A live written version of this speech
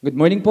Good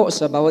morning po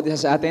sa bawat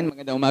isa sa atin.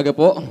 Magandang umaga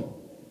po.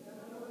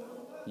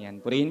 Yan,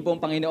 purihin po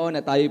ang Panginoon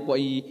na tayo po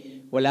ay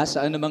wala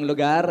sa anumang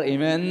lugar.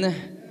 Amen.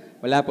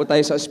 Wala po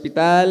tayo sa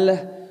ospital,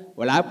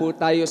 wala po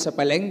tayo sa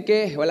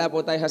palengke, wala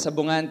po tayo sa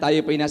sabungan, tayo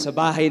po ay nasa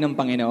bahay ng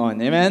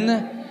Panginoon. Amen.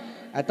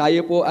 At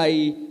tayo po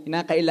ay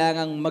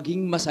kinakailangang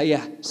maging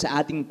masaya sa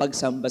ating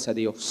pagsamba sa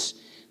Diyos.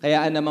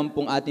 Kaya naman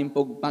pong ating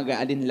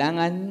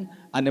pag-aalinlangan,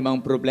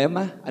 anumang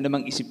problema,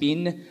 anumang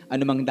isipin,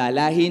 anumang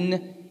dalahin,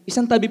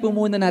 isang tabi po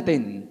muna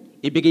natin.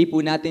 Ibigay po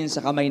natin sa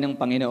kamay ng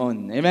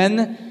Panginoon. Amen?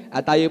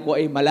 At tayo po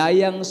ay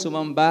malayang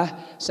sumamba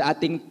sa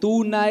ating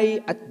tunay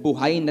at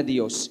buhay na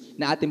Diyos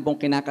na ating pong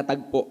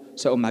kinakatagpo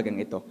sa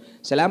umagang ito.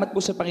 Salamat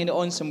po sa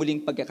Panginoon sa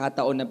muling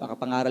pagkakataon na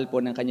makapangaral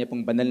po ng Kanya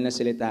pong banal na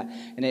salita.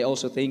 And I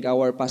also thank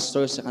our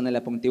pastors sa kanila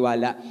pong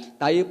tiwala.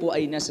 Tayo po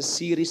ay nasa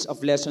series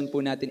of lesson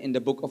po natin in the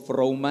book of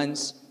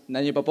Romans.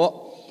 Nandiyo pa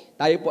po?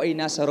 Tayo po ay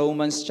nasa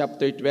Romans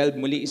chapter 12.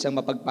 Muli isang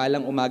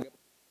mapagpalang umaga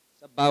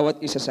sa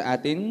bawat isa sa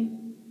atin.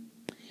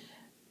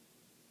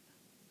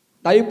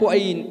 Tayo po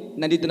ay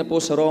nandito na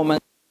po sa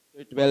Romans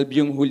chapter 12,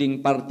 yung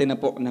huling parte na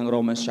po ng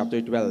Romans chapter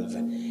 12.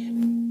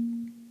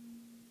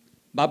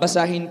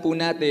 Babasahin po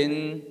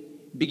natin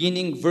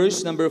beginning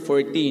verse number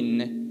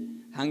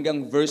 14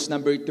 hanggang verse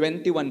number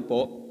 21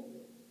 po.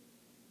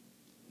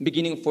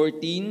 Beginning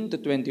 14 to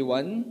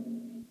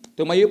 21.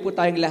 Tumayo po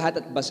tayong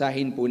lahat at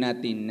basahin po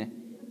natin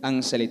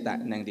ang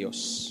salita ng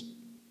Diyos.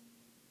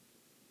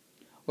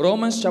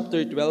 Romans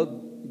chapter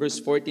 12, verse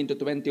 14 to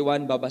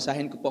 21,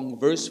 babasahin ko po ang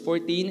verse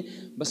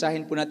 14.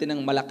 Basahin po natin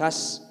ng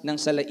malakas ng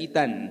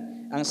salaitan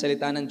ang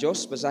salita ng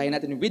Diyos. Basahin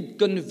natin with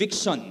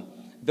conviction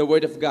the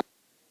word of God.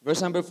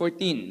 Verse number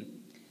 14,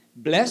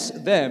 bless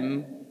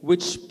them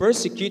which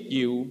persecute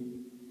you,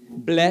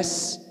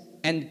 bless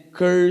and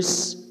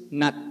curse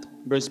not.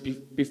 Verse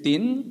 15,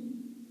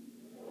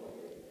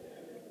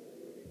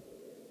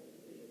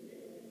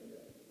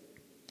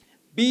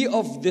 be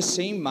of the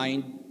same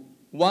mind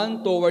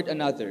one toward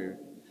another.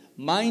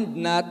 Mind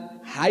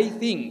not high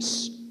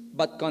things,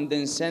 but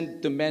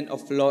condescend to men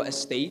of low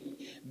estate.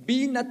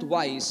 Be not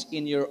wise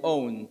in your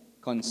own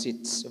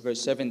conceits.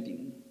 Verse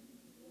 17.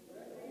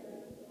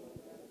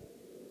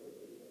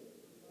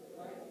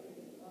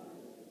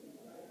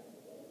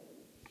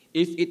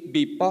 If it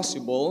be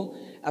possible,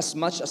 as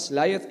much as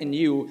lieth in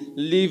you,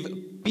 live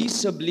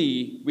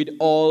peaceably with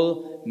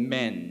all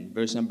men.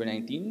 Verse number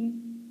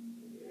 19.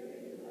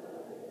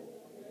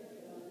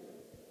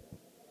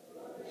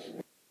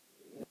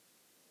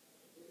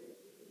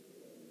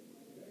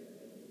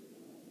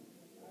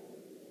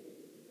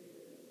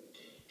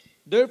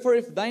 Therefore,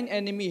 if thine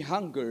enemy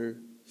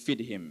hunger,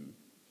 feed him.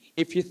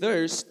 If he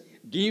thirst,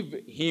 give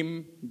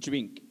him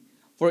drink.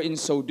 For in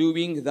so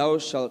doing, thou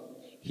shalt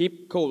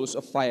heap coals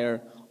of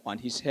fire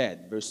on his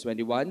head. Verse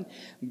 21,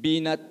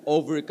 be not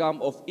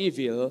overcome of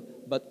evil,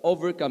 but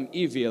overcome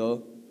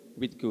evil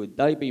with good.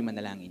 Tayo po'y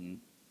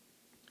manalangin.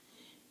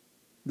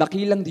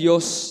 Dakilang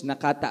Diyos na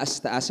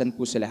kataas-taasan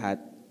po sa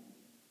lahat.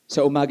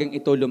 Sa umagang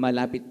ito,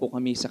 lumalapit po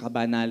kami sa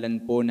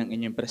kabanalan po ng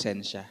inyong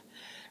presensya.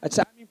 At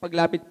sa aming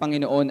paglapit,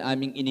 Panginoon,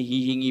 aming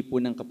inihihingi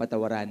po ng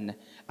kapatawaran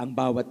ang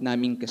bawat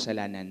naming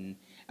kasalanan,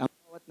 ang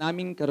bawat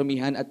naming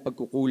karumihan at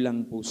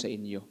pagkukulang po sa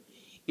inyo.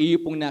 Iyo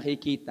pong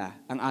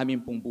nakikita ang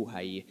aming pong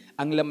buhay,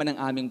 ang laman ng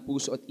aming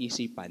puso at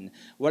isipan.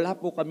 Wala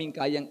po kaming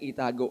kayang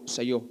itago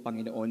sa iyo,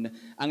 Panginoon.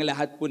 Ang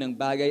lahat po ng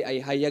bagay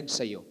ay hayag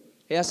sa iyo.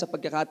 Kaya sa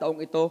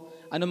pagkakataong ito,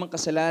 anumang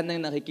kasalanan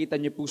nakikita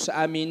niyo po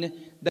sa amin,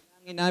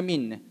 dalangin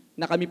namin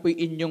na kami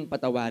po'y inyong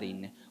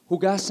patawarin.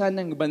 Hugasan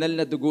ng banal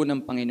na dugo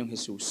ng Panginoong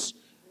Hesus.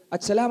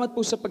 At salamat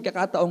po sa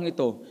pagkakataong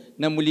ito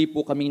na muli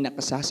po kaming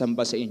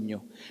nakasasamba sa inyo,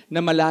 na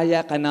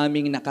malaya ka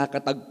naming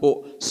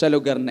nakakatagpo sa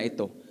lugar na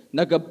ito.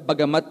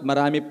 Bagamat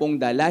marami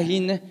pong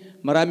dalahin,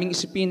 maraming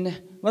isipin,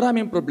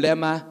 maraming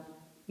problema,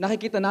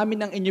 nakikita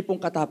namin ang inyo pong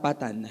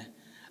katapatan.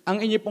 Ang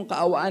inyo pong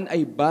kaawaan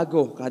ay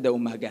bago kada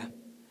umaga.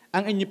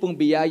 Ang inyo pong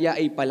biyaya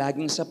ay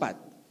palaging sapat.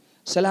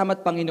 Salamat,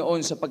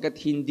 Panginoon, sapagkat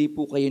hindi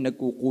po kayo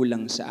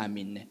nagkukulang sa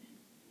amin.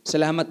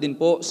 Salamat din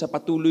po sa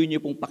patuloy niyo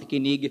pong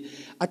pakikinig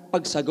at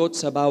pagsagot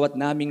sa bawat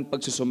naming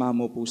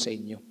pagsusumamo po sa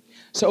inyo.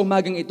 Sa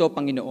umagang ito,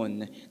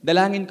 Panginoon,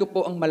 dalangin ko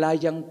po ang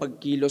malayang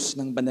pagkilos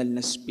ng banal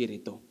na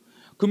Espiritu.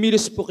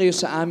 Kumilos po kayo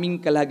sa aming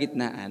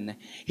kalagitnaan.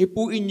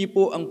 Hipuin niyo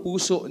po ang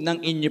puso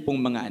ng inyo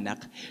pong mga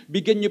anak.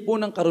 Bigyan niyo po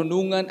ng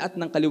karunungan at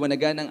ng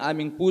kaliwanagan ang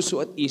aming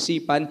puso at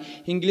isipan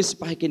hinggil sa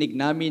pakikinig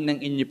namin ng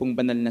inyo pong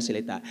banal na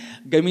salita.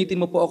 Gamitin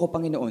mo po ako,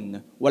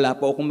 Panginoon. Wala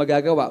po akong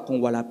magagawa kung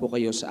wala po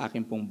kayo sa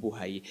aking pong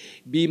buhay.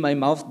 Be my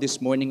mouth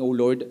this morning, O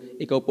Lord.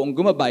 Ikaw po ang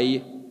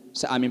gumabay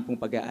sa aming pong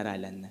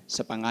pag-aaralan.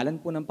 Sa pangalan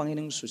po ng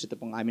Panginoong Jesus, ito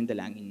pong aming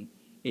dalangin.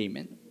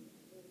 Amen.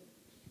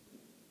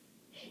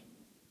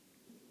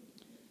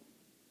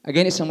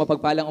 Again, isang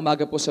mapagpalang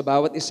umaga po sa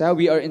bawat isa.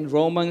 We are in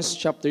Romans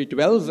chapter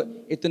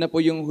 12. Ito na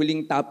po yung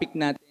huling topic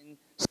natin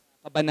sa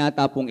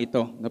kabanata pong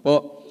ito. Na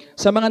po.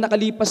 Sa mga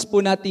nakalipas po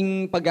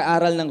nating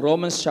pag-aaral ng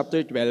Romans chapter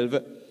 12,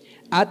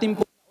 ating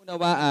po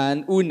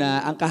naunawaan,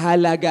 una, ang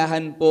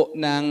kahalagahan po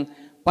ng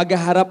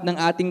paghaharap ng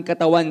ating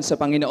katawan sa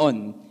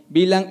Panginoon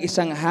bilang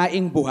isang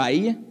haing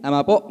buhay.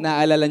 Tama po?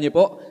 Naalala niyo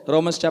po?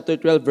 Romans chapter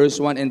 12 verse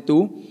 1 and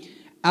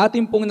 2.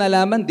 Ating pong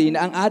nalaman din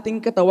na ang ating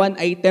katawan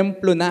ay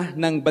templo na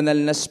ng banal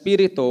na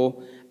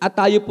Espiritu at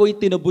tayo po'y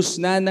tinubos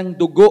na ng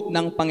dugo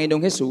ng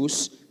Panginoong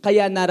Hesus,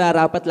 kaya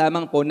nararapat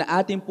lamang po na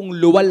ating pong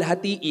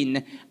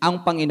luwalhatiin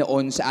ang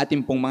Panginoon sa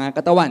ating pong mga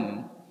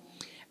katawan.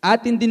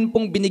 Atin din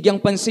pong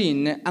binigyang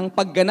pansin ang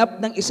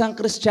pagganap ng isang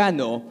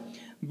Kristiyano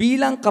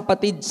bilang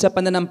kapatid sa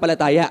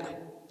pananampalataya.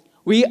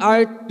 We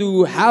are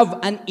to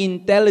have an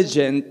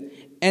intelligent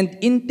and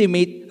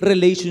intimate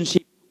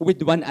relationship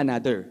with one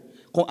another.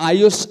 Kung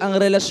ayos ang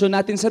relasyon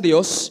natin sa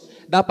Diyos,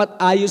 dapat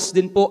ayos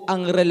din po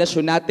ang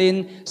relasyon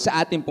natin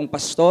sa ating pong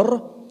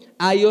pastor,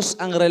 ayos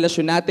ang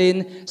relasyon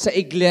natin sa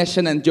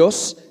iglesia ng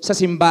Diyos, sa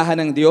simbahan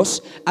ng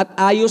Diyos, at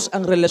ayos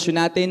ang relasyon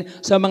natin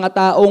sa mga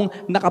taong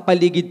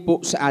nakapaligid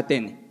po sa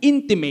atin.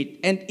 Intimate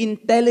and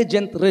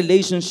intelligent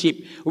relationship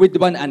with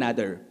one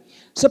another.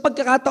 Sa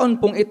pagkakataon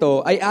pong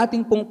ito ay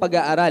ating pong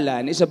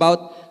pag-aaralan is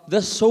about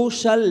the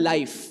social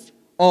life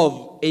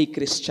of a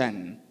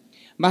Christian.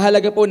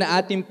 Mahalaga po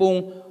na ating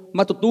pong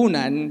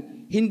matutunan,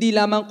 hindi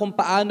lamang kung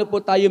paano po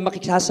tayo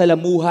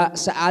makikasalamuha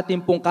sa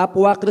ating pong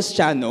kapwa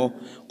Kristiyano,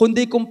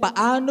 kundi kung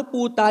paano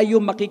po tayo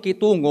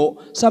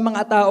makikitungo sa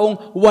mga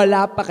taong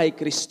wala pa kay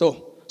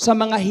Kristo, sa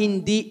mga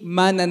hindi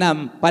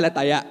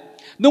mananampalataya.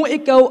 Nung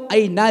ikaw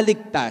ay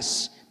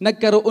naligtas,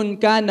 nagkaroon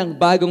ka ng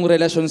bagong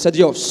relasyon sa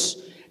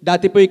Diyos.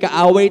 Dati po'y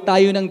kaaway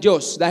tayo ng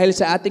Diyos dahil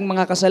sa ating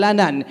mga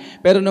kasalanan.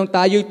 Pero nung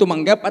tayo'y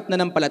tumanggap at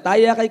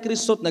nanampalataya kay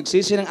Kristo at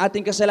nagsisi ng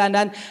ating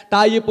kasalanan,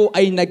 tayo po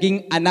ay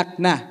naging anak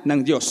na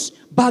ng Diyos.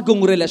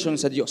 Bagong relasyon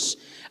sa Diyos.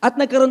 At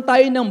nagkaroon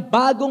tayo ng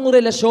bagong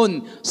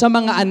relasyon sa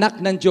mga anak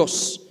ng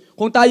Diyos.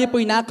 Kung tayo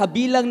po'y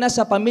nakabilang na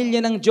sa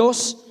pamilya ng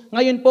Diyos,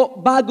 ngayon po,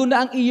 bago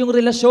na ang iyong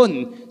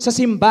relasyon sa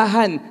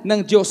simbahan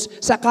ng Diyos,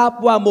 sa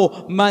kapwa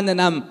mo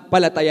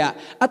mananampalataya.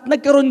 At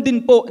nagkaroon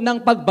din po ng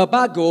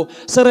pagbabago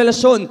sa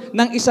relasyon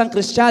ng isang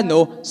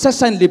Kristiyano sa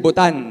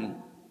sanlibutan.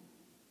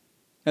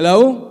 Hello?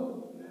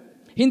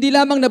 Hindi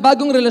lamang na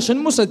bagong relasyon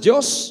mo sa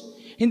Diyos,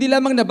 hindi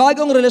lamang na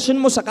bagong relasyon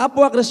mo sa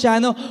kapwa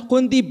Kristiyano,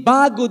 kundi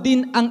bago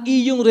din ang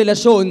iyong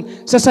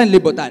relasyon sa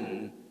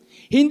sanlibutan.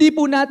 Hindi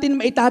po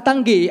natin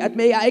maitatanggi at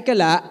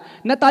maiaikala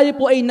na tayo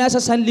po ay nasa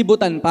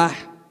sanlibutan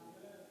pa.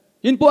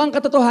 Yun po ang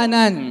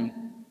katotohanan.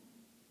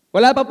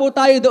 Wala pa po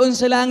tayo doon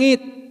sa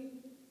langit.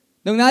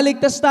 Nung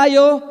naligtas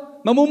tayo,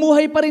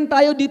 mamumuhay pa rin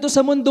tayo dito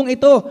sa mundong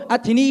ito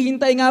at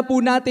hinihintay nga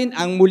po natin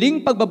ang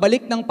muling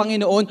pagbabalik ng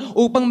Panginoon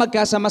upang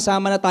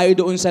magkasama-sama na tayo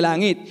doon sa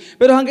langit.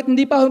 Pero hanggat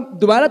hindi pa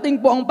dumarating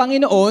po ang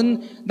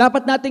Panginoon,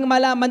 dapat nating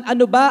malaman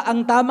ano ba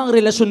ang tamang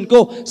relasyon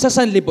ko sa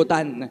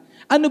sanlibutan.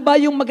 Ano ba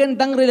yung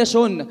magandang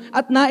relasyon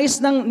at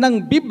nais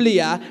ng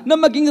Biblia na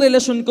maging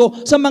relasyon ko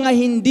sa mga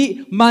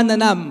hindi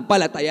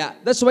mananampalataya.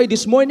 That's why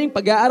this morning,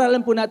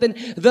 pag-aaralan po natin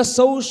the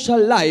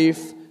social life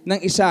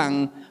ng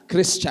isang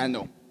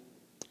Kristiyano.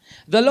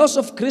 The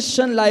laws of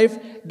Christian life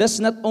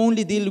does not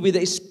only deal with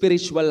the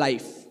spiritual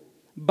life,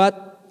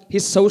 but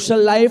his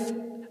social life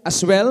as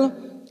well.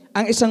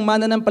 Ang isang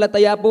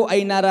mananampalataya po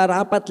ay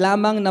nararapat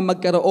lamang na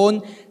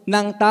magkaroon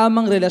ng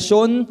tamang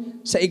relasyon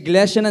sa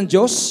iglesia ng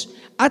Diyos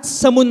at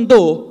sa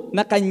mundo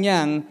na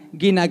kanyang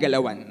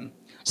ginagalawan.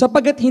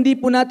 Sapagkat hindi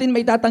po natin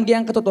maitatanggi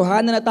ang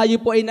katotohanan na tayo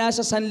po ay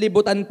nasa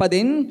sanlibutan pa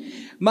din,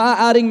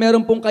 maaaring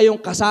meron pong kayong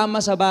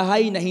kasama sa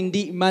bahay na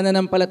hindi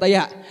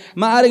mananampalataya.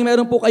 Maaaring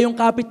meron po kayong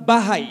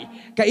kapitbahay,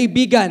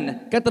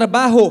 kaibigan,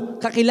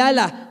 katrabaho,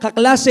 kakilala,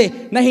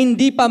 kaklase na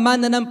hindi pa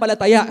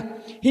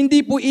mananampalataya.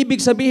 Hindi po ibig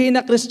sabihin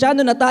na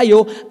Kristiyano na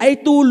tayo ay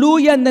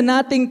tuluyan na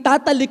nating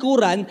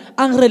tatalikuran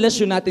ang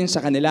relasyon natin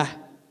sa kanila.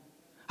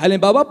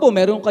 Halimbawa po,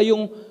 meron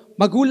kayong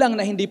magulang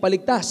na hindi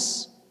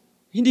paligtas,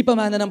 hindi pa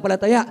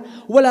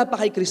mananampalataya, wala pa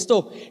kay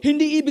Kristo.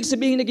 Hindi ibig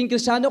sabihin naging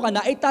Kristiyano ka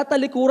na, ay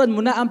tatalikuran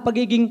mo na ang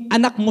pagiging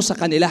anak mo sa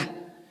kanila.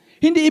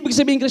 Hindi ibig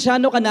sabihin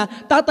Kristiyano ka na,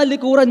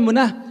 tatalikuran mo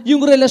na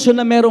yung relasyon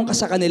na meron ka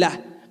sa kanila.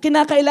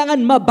 Kinakailangan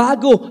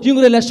mabago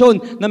yung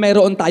relasyon na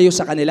meron tayo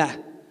sa kanila.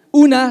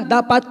 Una,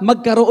 dapat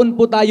magkaroon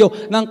po tayo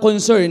ng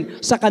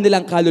concern sa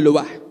kanilang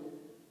kaluluwa.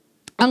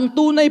 Ang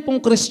tunay pong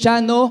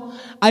Kristiyano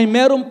ay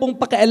meron pong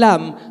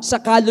pakialam sa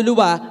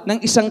kaluluwa ng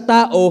isang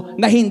tao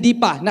na hindi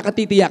pa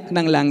nakatitiyak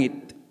ng langit.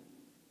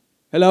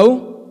 Hello?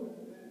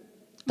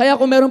 Kaya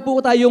kung meron po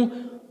tayong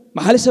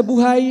mahal sa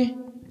buhay,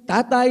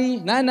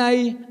 tatay,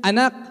 nanay,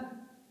 anak,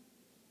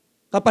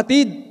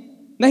 kapatid,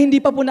 na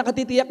hindi pa po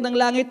nakatitiyak ng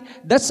langit,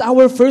 that's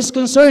our first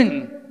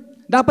concern.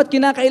 Dapat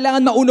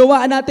kinakailangan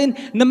maunawaan natin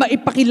na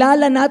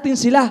maipakilala natin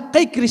sila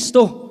kay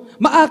Kristo.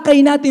 Maakay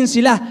natin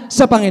sila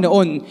sa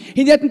Panginoon.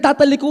 Hindi natin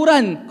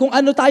tatalikuran kung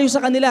ano tayo sa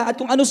kanila at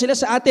kung ano sila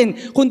sa atin,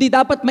 kundi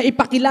dapat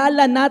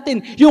maipakilala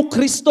natin yung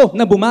Kristo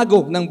na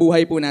bumago ng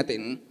buhay po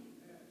natin.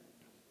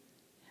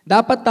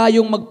 Dapat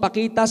tayong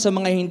magpakita sa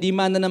mga hindi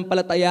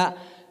mananampalataya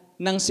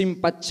ng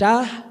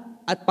simpatsya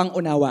at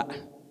pangunawa.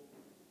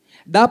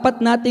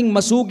 Dapat nating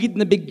masugid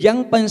na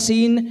bigyang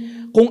pansin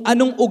kung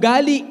anong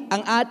ugali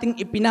ang ating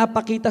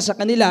ipinapakita sa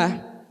kanila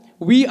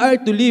we are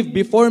to live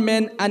before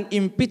men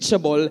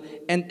unimpeachable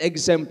and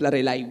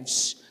exemplary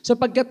lives.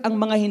 Sapagkat ang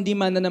mga hindi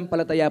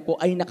mananampalataya po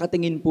ay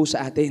nakatingin po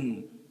sa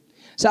atin.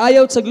 Sa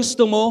ayaw at sa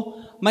gusto mo,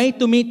 may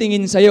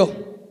tumitingin sa'yo.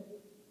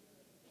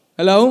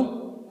 Hello?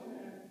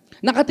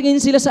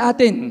 Nakatingin sila sa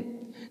atin.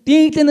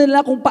 Tinitingnan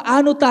nila kung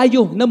paano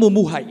tayo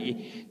namumuhay.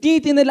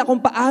 Tinitingnan nila kung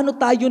paano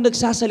tayo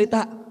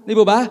nagsasalita. Di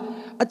ba ba?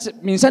 At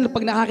minsan,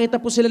 pag nakakita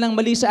po sila ng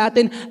mali sa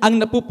atin, ang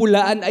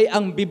napupulaan ay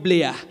ang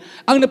Biblia.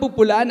 Ang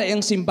napupulaan ay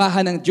ang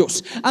simbahan ng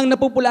Diyos. Ang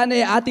napupulaan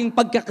ay ating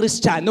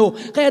pagkakristyano.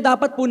 Kaya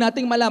dapat po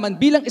nating malaman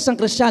bilang isang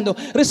Kristyano,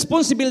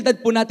 responsibilidad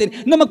po natin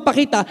na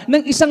magpakita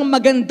ng isang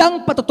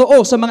magandang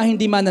patotoo sa mga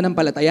hindi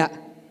mananampalataya.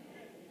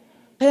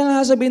 Kaya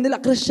nga sabihin nila,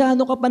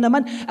 Kristyano ka pa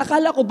naman.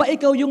 Akala ko ba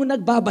ikaw yung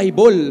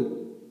nagbabible?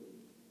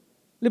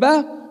 Di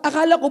ba?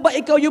 Akala ko ba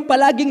ikaw yung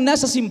palaging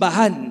nasa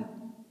simbahan?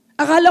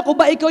 Akala ko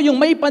ba ikaw yung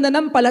may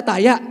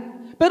pananampalataya?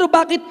 Pero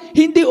bakit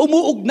hindi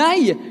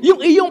umuugnay yung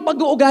iyong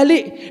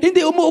pag-uugali?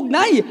 Hindi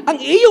umuugnay ang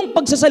iyong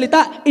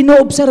pagsasalita?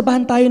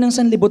 Inoobserbahan tayo ng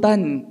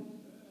sanlibutan.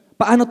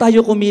 Paano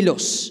tayo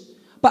kumilos?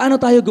 Paano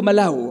tayo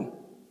gumalaw?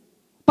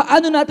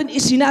 Paano natin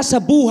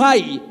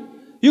isinasabuhay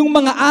yung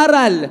mga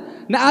aral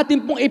na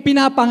atin pong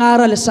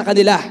ipinapangaral sa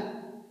kanila?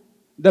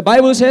 The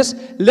Bible says,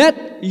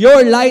 "Let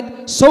your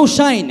light so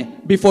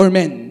shine before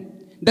men,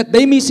 that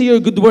they may see your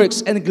good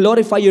works and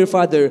glorify your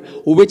Father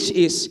which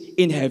is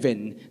in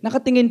heaven."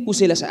 Nakatingin po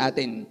sila sa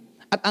atin.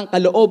 At ang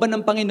kalooban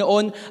ng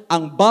Panginoon,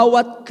 ang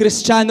bawat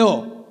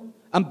Kristiyano,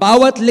 ang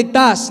bawat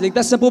ligtas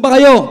na po ba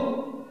kayo?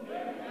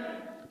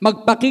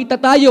 Magpakita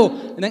tayo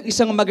ng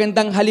isang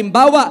magandang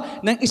halimbawa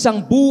ng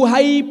isang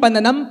buhay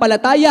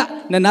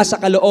pananampalataya na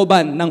nasa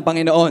kalooban ng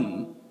Panginoon.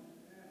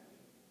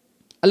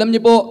 Alam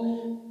niyo po,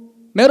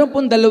 meron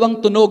pong dalawang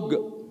tunog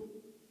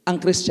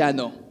ang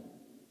Kristiyano.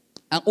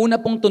 Ang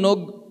una pong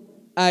tunog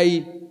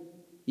ay,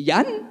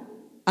 yan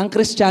ang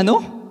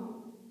Kristiyano.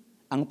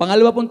 Ang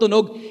pangalawa pong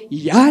tunog,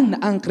 yan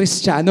ang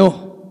Kristiyano.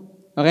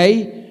 Okay?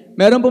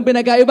 Meron pong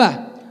pinagkaiba.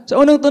 Sa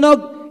unang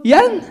tunog,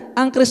 yan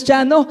ang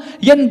Kristiyano.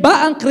 Yan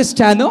ba ang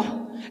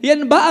Kristiyano?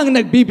 Yan ba ang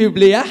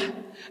nagbibiblia?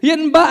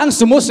 Yan ba ang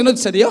sumusunod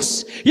sa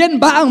Diyos? Yan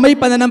ba ang may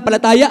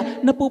pananampalataya?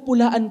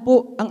 Napupulaan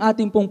po ang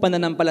ating pong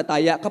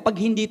pananampalataya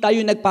kapag hindi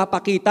tayo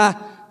nagpapakita,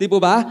 di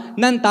po ba,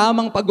 ng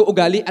tamang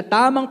pag-uugali at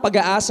tamang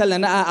pag-aasal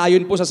na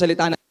naaayon po sa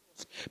salita ng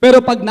Diyos. Pero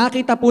pag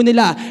nakita po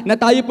nila na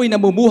tayo po'y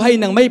namumuhay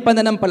ng may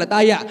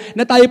pananampalataya,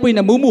 na tayo po'y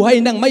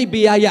namumuhay ng may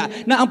biyaya,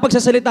 na ang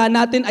pagsasalita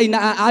natin ay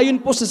naaayon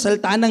po sa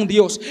salita ng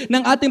Diyos,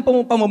 ng ating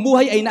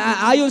pamumuhay ay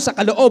naaayon sa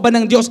kalooban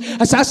ng Diyos,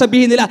 at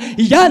sasabihin nila,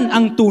 yan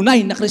ang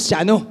tunay na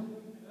Kristiyano.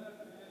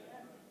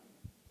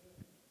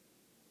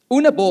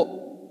 Una po,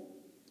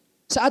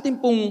 sa ating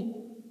pong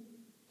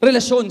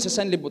relasyon sa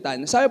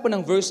sanlibutan, sabi po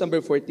ng verse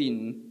number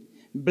 14,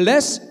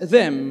 "Bless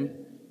them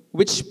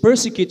which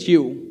persecute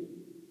you,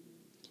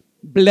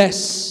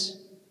 bless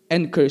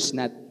and curse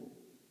not."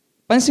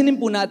 Pansinin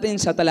po natin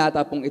sa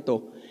talata pong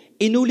ito,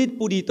 inulit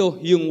po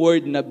dito yung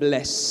word na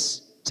bless.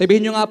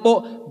 Sabihin nyo nga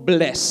po,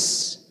 bless.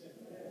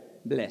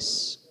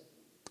 Bless.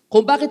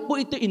 Kung bakit po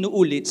ito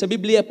inuulit, sa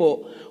Biblia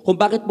po, kung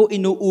bakit po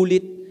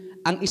inuulit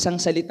ang isang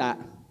salita,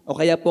 o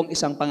kaya po ang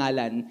isang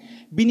pangalan,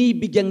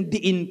 binibigyang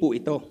diin po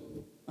ito.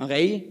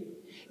 Okay?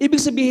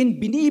 Ibig sabihin,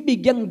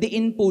 binibigyang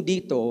diin po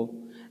dito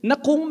na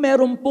kung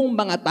meron pong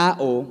mga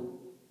tao,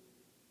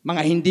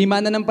 mga hindi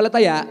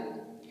mananampalataya,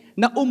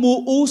 na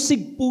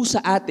umuusig po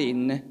sa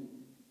atin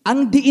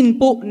ang diin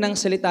po ng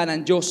salita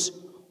ng Diyos,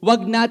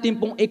 wag natin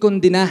pong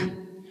ikondina,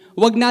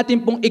 wag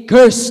natin pong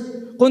i-curse,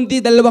 kundi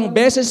 2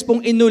 beses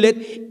pong inulit,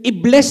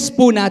 i-bless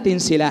po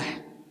natin sila.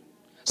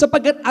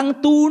 Sapagkat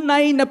ang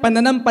tunay na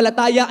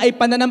pananampalataya ay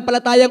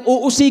pananampalatayang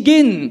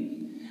uusigin.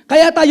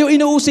 Kaya tayo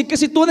inuusig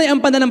kasi tunay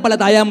ang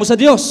pananampalataya mo sa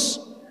Diyos.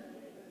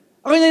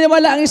 Ako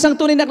naniniwala ang isang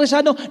tunay na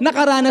Kristiyano,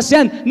 nakaranas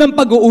yan ng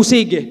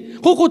pag-uusig.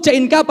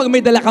 Kukutsain ka pag may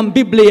dala kang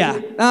Biblia.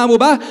 Tama mo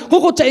ba?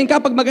 Kukutsain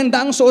ka pag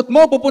maganda ang suot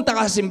mo, pupunta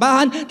ka sa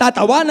simbahan,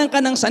 tatawanan ka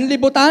ng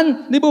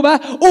sanlibutan, di ba ba?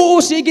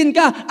 Uusigin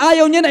ka.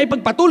 Ayaw niya na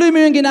ipagpatuloy mo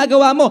yung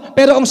ginagawa mo.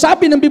 Pero ang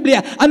sabi ng Biblia,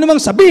 anumang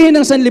sabihin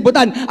ng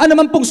sanlibutan,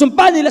 anumang pong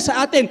sumpa nila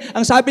sa atin,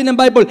 ang sabi ng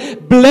Bible,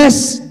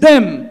 bless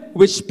them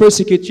which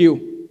persecute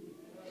you.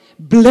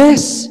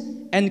 Bless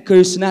and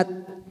curse not.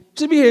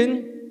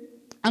 Sabihin,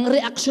 ang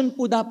reaction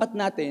po dapat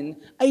natin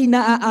ay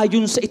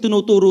naaayon sa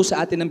itinuturo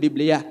sa atin ng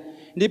Biblia.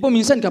 Hindi po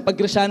minsan kapag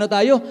Kristiyano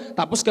tayo,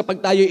 tapos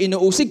kapag tayo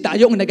inuusig,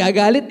 tayo ang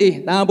nagagalit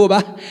eh. Tama po ba?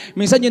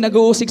 Minsan yung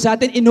nag-uusig sa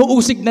atin,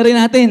 inuusig na rin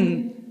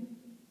natin.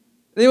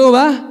 Di po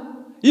ba?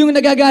 Yung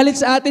nagagalit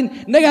sa atin,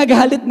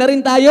 nagagalit na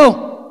rin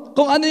tayo.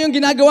 Kung ano yung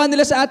ginagawa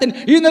nila sa atin,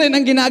 yun na rin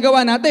ang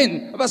ginagawa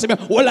natin. Sabi,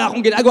 wala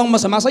akong ginagawang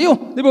masama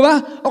sa'yo. Di ba ba?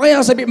 O kaya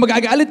sabi,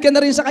 magagalit ka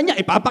na rin sa kanya.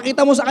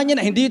 Ipapakita mo sa kanya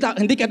na hindi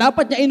ka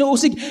dapat niya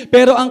inuusig.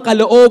 Pero ang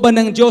kalooban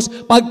ng Diyos,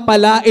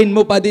 pagpalain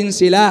mo pa din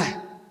sila.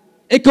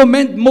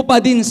 I-commend mo pa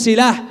din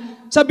sila.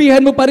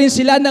 Sabihan mo pa rin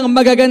sila ng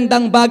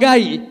magagandang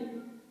bagay.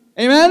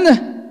 Amen?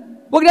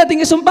 Huwag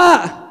nating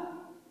isumpa.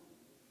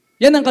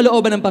 Yan ang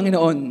kalooban ng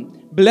Panginoon.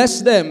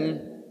 Bless them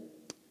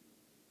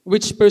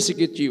which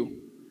persecute you.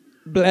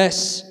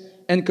 Bless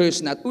and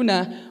curse not.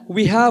 Una,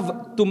 we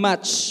have to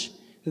match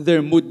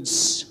their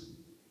moods.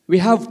 We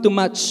have to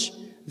match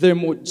their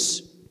moods.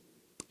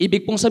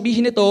 Ibig pong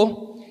sabihin nito,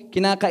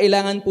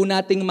 kinakailangan po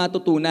nating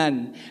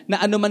matutunan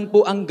na anuman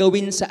po ang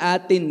gawin sa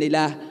atin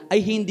nila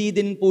ay hindi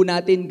din po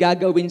natin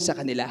gagawin sa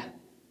kanila.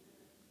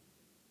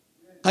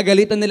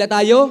 Kagalitan nila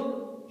tayo,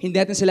 hindi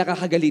natin sila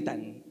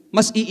kakagalitan.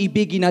 Mas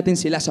iibigin natin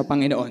sila sa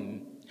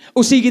Panginoon.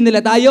 Usigin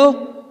nila tayo,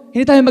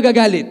 hindi tayo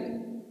magagalit.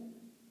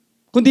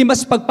 Kundi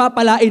mas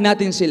pagpapalain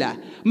natin sila.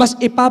 Mas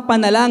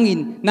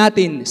ipapanalangin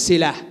natin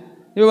sila.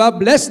 Diba?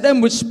 Bless them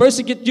which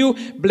persecute you,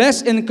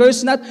 bless and curse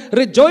not.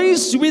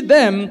 Rejoice with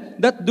them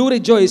that do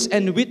rejoice,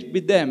 and weep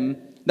with them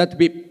that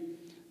weep.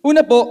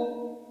 Una po,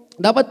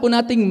 dapat po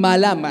nating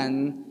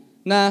malaman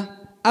na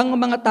ang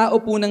mga tao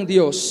po ng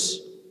Diyos,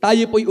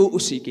 tayo po'y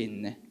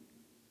uusikin.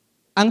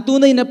 Ang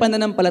tunay na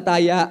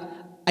pananampalataya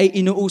ay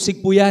inuusig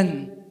po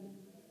yan.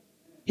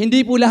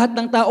 Hindi po lahat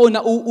ng tao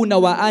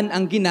nauunawaan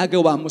ang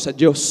ginagawa mo sa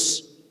Diyos.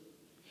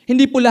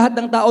 Hindi po lahat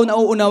ng tao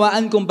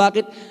nauunawaan kung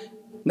bakit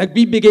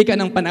nagbibigay ka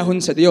ng panahon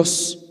sa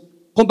Diyos.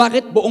 Kung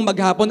bakit buong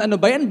maghapon, ano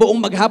ba yan?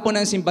 Buong maghapon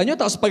ang simba nyo,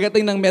 tapos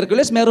pagdating ng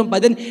Miyerkules, meron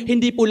pa din,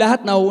 hindi po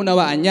lahat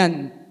nauunawaan yan.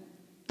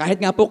 Kahit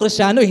nga po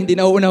Kristiyano, hindi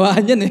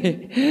nauunawaan yan eh.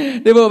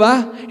 Di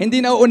ba? Hindi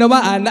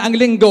nauunawaan na ang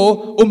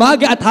linggo,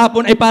 umaga at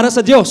hapon ay para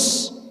sa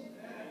Diyos.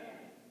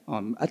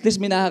 At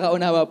least may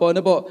nakakaunawa po.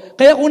 Ano po?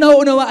 Kaya kung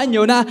nauunawaan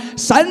nyo na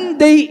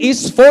Sunday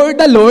is for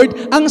the Lord,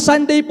 ang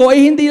Sunday po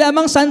ay hindi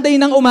lamang Sunday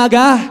ng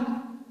umaga.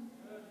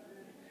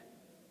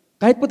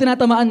 Kahit po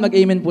tinatamaan,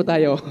 mag-amen po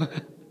tayo.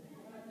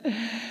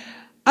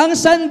 Ang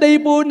Sunday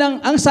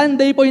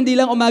po hindi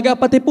lang umaga,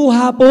 pati po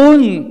hapon.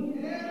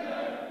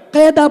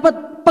 Kaya dapat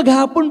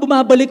paghapon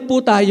bumabalik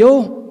po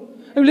tayo.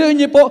 Sabihin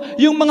niyo po,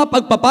 yung mga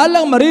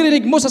pagpapalang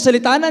maririnig mo sa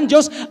salita ng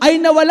Diyos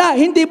ay nawala,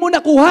 hindi mo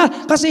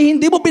nakuha kasi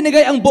hindi mo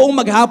binigay ang buong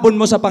maghapon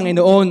mo sa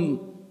Panginoon.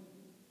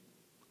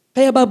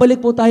 Kaya babalik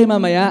po tayo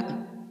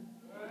mamaya.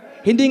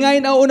 Hindi nga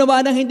yung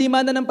nauunawaan ng hindi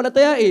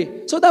mananampalataya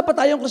eh. So dapat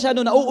tayong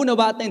Kristiyano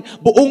nauunawaan natin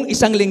buong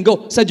isang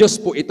linggo sa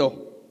Diyos po ito.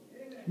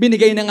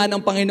 Binigay na nga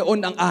ng Panginoon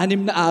ang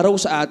 6 na araw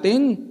sa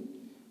atin.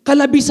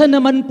 Kalabisan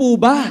naman po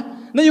ba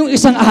na yung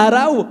isang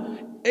araw,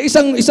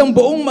 isang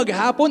buong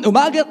maghapon,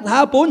 umaga at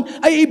hapon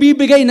ay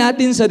ibibigay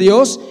natin sa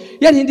Diyos?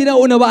 Yan, hindi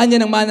nauunawaan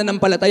niya ng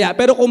mananampalataya.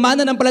 Pero kung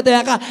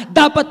mananampalataya ka,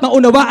 dapat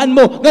maunawaan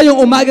mo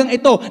ngayong umagang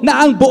ito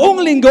na ang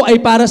buong linggo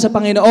ay para sa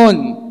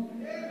Panginoon.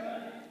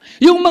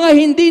 Yung mga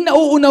hindi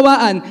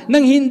nauunawaan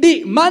ng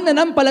hindi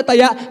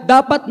mananampalataya,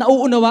 dapat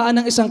nauunawaan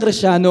ng isang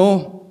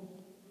Kristiyano.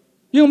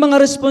 Yung mga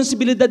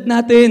responsibilidad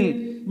natin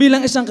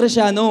bilang isang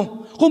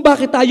Kristiyano, kung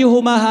bakit tayo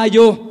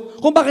humahayo,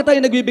 kung bakit tayo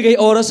nagbibigay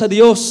oras sa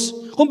Diyos,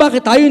 kung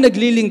bakit tayo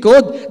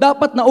naglilingkod,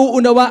 dapat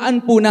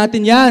nauunawaan po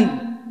natin yan.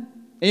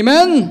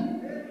 Amen?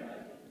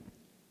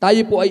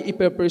 Tayo po ay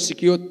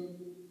ipe-persecute.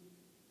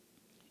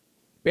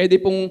 Pwede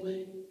pong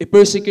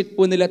i-persecute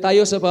po nila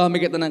tayo sa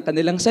pamamagitan ng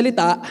kanilang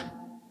salita,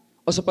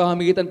 o sa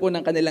pamamagitan po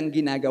ng kanilang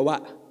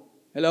ginagawa.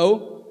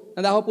 Hello?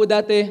 Nandako po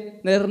dati,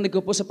 narinig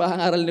ko po sa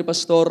pangaral ni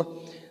Pastor,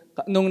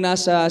 nung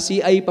nasa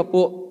CI pa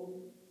po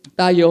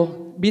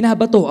tayo,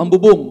 binabato ang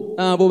bubong.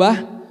 Po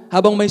ba?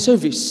 Habang may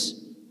service.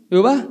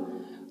 Di ba?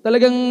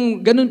 Talagang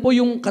ganun po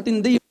yung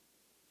katindi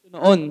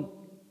noon.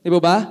 Di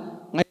ba?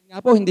 Ngayon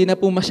nga po, hindi na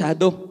po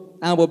masyado.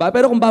 Po ba?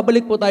 Pero kung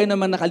babalik po tayo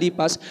naman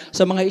nakalipas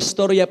sa mga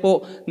istorya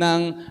po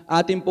ng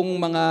ating pong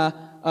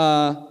mga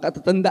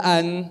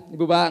katatandaan, di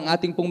ba, ang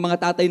ating pong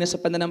mga tatay na sa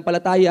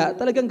pananampalataya,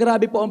 talagang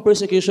grabe po ang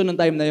persecution ng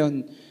time na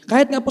yon.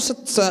 Kahit nga po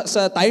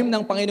sa time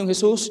ng Panginoong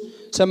Jesus,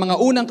 sa mga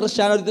unang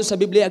Kristiyano dito sa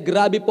Biblia,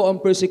 grabe po ang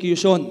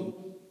persecution.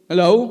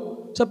 Hello?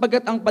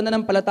 Sapagkat ang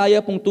pananampalataya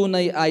pong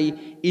tunay ay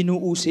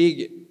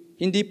inuusig.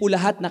 Hindi po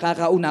lahat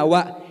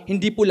nakakaunawa.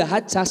 Hindi po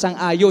lahat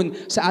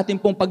sasang-ayon sa ating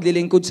pong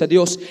paglilingkod sa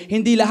Diyos.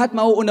 Hindi lahat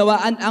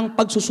mauunawaan ang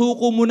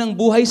pagsusuko mo ng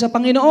buhay sa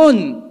Panginoon.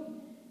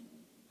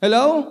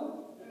 Hello?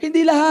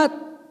 Hindi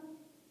lahat.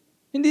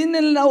 Hindi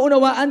nila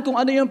nauunawaan kung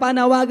ano yung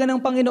panawagan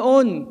ng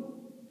Panginoon.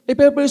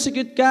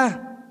 Ipe-persecute ka.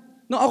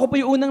 Nung ako po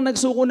yung unang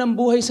nagsuko ng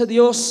buhay sa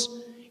Diyos,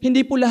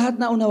 hindi po lahat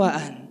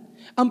naunawaan.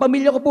 Ang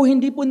pamilya ko po,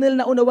 hindi po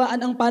nila naunawaan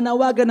ang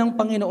panawagan ng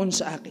Panginoon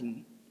sa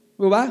akin.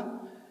 Diba?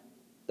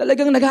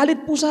 Talagang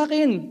nagalit po sa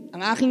akin.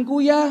 Ang aking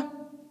kuya,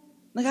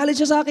 nagalit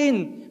siya sa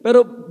akin.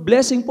 Pero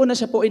blessing po na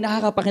siya po ay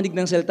nakakapakinig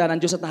ng salita ng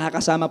Diyos at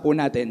nakakasama po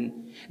natin.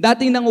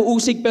 Dating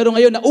nanguusig pero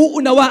ngayon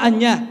nauunawaan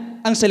niya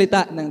ang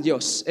salita ng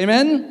Diyos.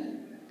 Amen?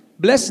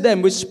 Bless them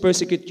which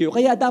persecute you.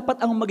 Kaya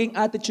dapat ang maging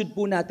attitude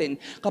po natin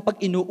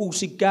kapag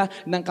inuusig ka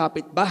ng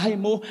kapitbahay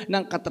mo,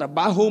 ng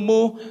katrabaho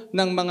mo,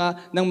 ng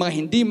mga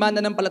hindi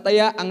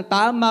mananampalataya, ang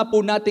tama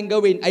po natin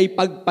gawin ay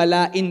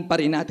pagpalain pa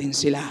rin natin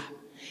sila.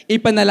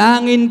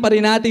 Ipanalangin pa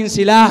rin natin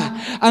sila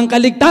ang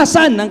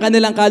kaligtasan ng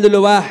kanilang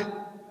kaluluwa.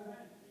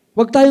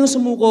 Huwag tayong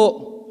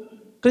sumuko.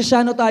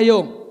 Kristiyano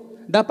tayo.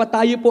 Dapat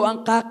tayo po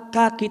ang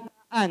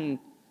kakitaan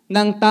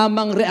ng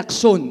tamang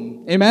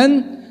reaksyon.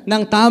 Amen?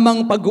 Ng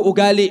tamang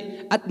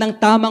pag-uugali at ng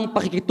tamang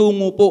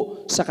pakikitungo po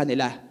sa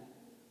kanila.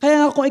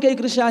 Kaya nga kung ikaw ay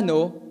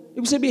Kristiyano,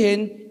 ibig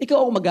sabihin, ikaw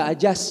ang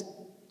mag-a-adjust.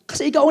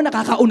 Kasi ikaw ang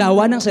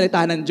nakakaunawa ng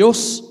salita ng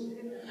Diyos.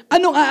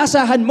 Anong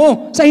aasahan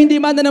mo sa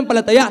hindi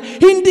mananampalataya?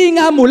 Hindi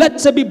nga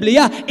mulat sa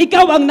Biblia.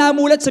 Ikaw ang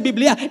namulat sa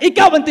Biblia.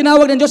 Ikaw ang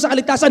tinawag ng Diyos sa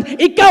kaligtasan.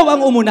 Ikaw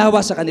ang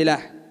umunawa sa kanila.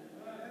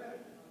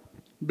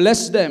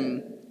 Bless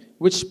them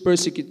which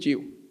persecute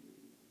you.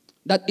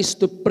 That is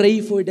to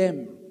pray for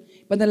them.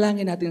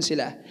 Panalangin natin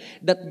sila.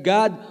 That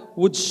God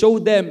would show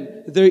them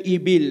their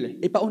evil.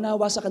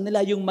 Ipaunawa sa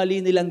kanila yung mali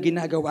nilang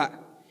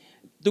ginagawa.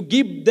 To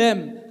give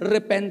them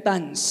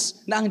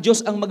repentance, na ang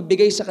Diyos ang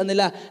magbigay sa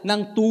kanila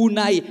ng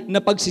tunay na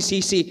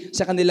pagsisisi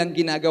sa kanilang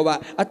ginagawa.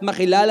 At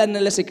makilala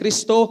nila si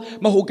Kristo,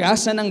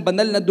 mahugasan ang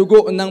banal na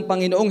dugo ng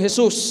Panginoong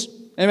Jesus.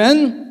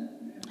 Amen?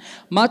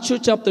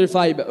 Matthew chapter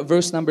 5,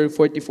 verse number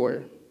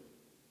 44.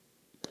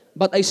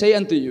 But I say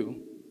unto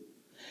you,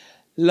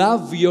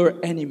 love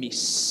your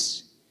enemies.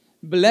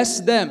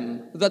 Bless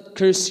them that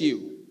curse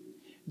you.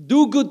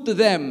 Do good to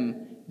them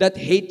that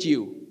hate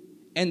you.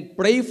 And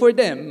pray for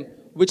them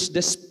which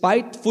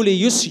despitefully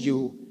use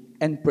you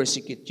and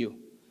persecute you.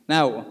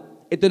 Now,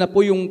 ito na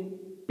po yung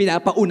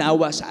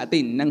pinapaunawa sa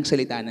atin ng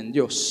salita ng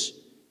Diyos.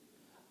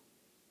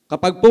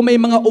 Kapag po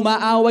may mga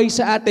umaaway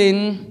sa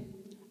atin,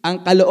 ang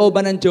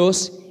kalooban ng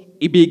Diyos,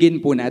 ibigin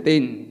po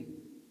natin.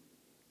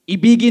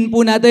 Ibigin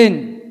po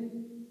natin.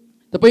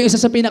 Ito po yung isa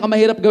sa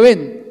pinakamahirap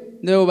gawin.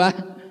 Di ba?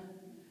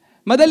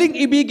 Madaling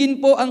ibigin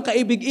po ang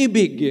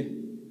kaibig-ibig.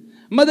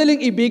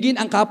 Madaling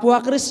ibigin ang kapwa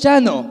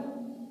Kristiyano.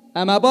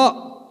 Tama po?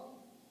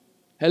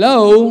 Hello?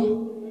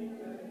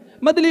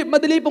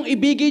 Madali pong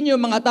ibigin yung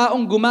mga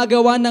taong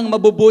gumagawa ng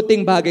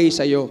mabubuting bagay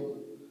sa iyo.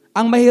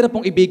 Ang mahirap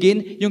pong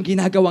ibigin yung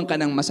ginagawang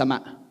ka ng masama.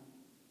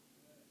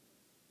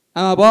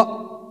 Tama po?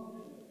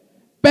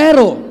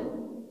 Pero,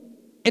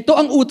 ito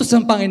ang utos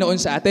ng Panginoon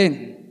sa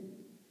atin.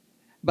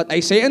 But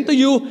I say unto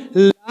you,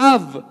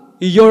 love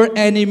your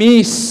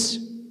enemies.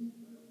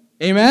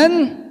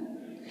 Amen?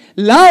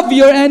 Love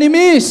your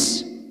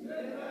enemies.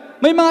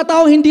 May mga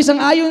taong hindi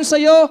sang-ayon sa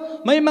iyo,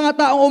 may mga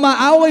taong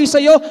umaaway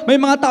sa iyo,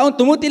 may mga taong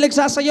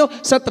tumutilagsa sa iyo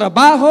sa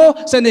trabaho,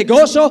 sa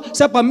negosyo,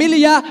 sa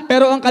pamilya,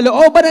 pero ang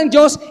kalooban ng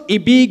Diyos,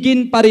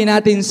 ibigin pa rin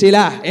natin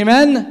sila.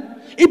 Amen?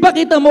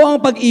 Ipakita mo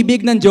ang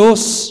pag-ibig ng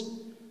Diyos.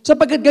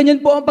 Sapagkat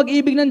ganyan po ang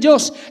pag-ibig ng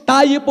Diyos.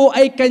 Tayo po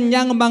ay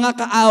kanyang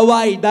mga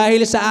kaaway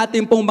dahil sa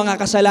ating pong mga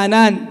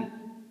kasalanan.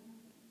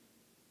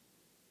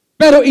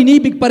 Pero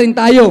inibig pa rin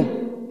tayo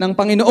ng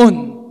Panginoon.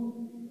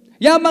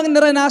 Yamang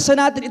naranasan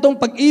natin itong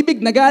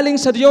pag-ibig na galing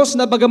sa Diyos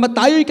na bagamat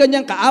tayo'y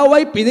kanyang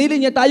kaaway, pinili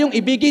niya tayong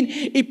ibigin,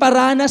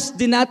 iparanas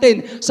din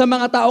natin sa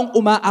mga taong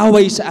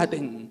umaaway sa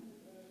atin.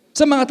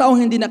 Sa mga taong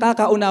hindi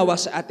nakakaunawa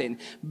sa atin.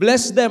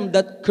 Bless them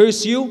that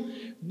curse you.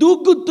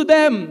 Do good to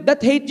them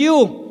that hate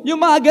you. Yung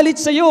mga galit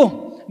sa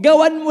iyo,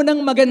 gawan mo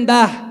ng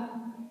maganda.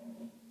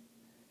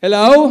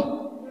 Hello?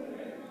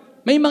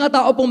 May mga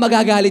tao pong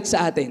magagalit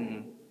sa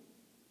atin.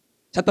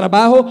 Sa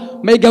trabaho,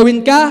 may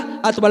gawin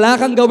ka at wala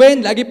kang gawin.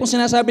 Lagi pong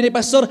sinasabi ni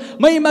Pastor,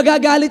 may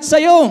magagalit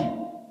sa'yo.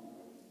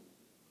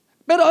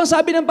 Pero ang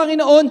sabi ng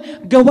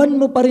Panginoon, gawan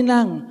mo pa rin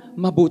ng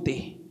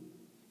mabuti.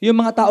 Yung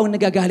mga taong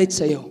nagagalit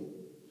sa'yo.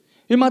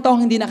 Yung mga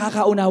taong hindi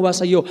nakakaunawa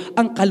sa'yo,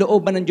 ang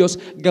kalooban ng Diyos,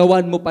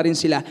 gawan mo pa rin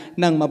sila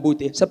ng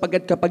mabuti.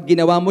 Sapagkat kapag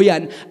ginawa mo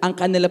yan, ang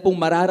kanila pong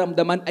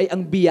mararamdaman ay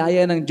ang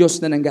biyaya ng Diyos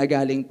na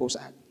nanggagaling po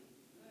sa atin.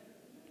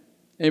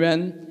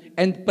 Amen?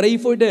 And pray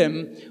for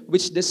them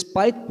which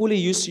despitefully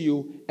use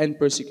you and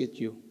persecute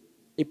you.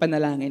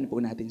 Ipanalangin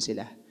po natin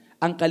sila.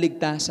 Ang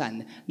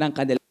kaligtasan ng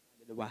kanilang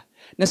dalawa.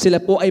 Na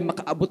sila po ay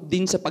makaabot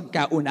din sa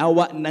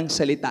pagkaunawa ng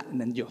salita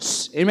ng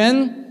Diyos.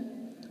 Amen?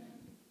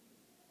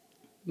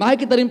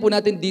 Makikita rin po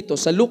natin dito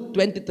sa Luke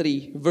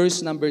 23, verse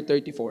number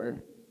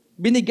 34.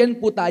 Binigyan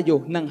po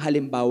tayo ng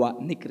halimbawa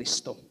ni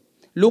Kristo.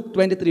 Luke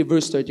 23,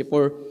 verse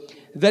 34.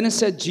 Then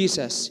said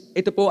Jesus,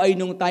 ito po ay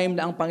nung time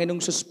na ang Panginoong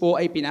Sus po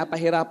ay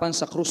pinapahirapan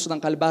sa krus ng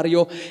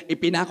Kalbaryo,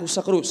 ipinako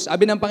sa krus.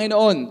 Sabi ng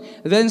Panginoon,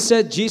 then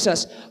said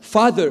Jesus,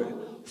 Father,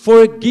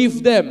 forgive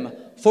them,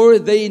 for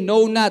they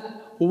know not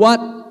what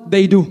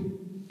they do.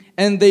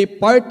 And they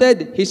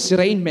parted his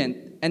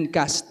raiment and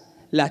cast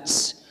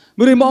lots.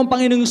 Muri mo ang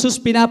Panginoong Sus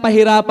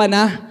pinapahirapan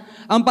na.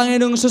 Ang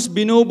Panginoong Sus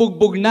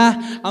binubugbog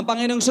na, ang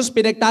Panginoong Sus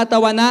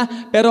pinagtatawa na,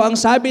 pero ang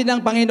sabi ng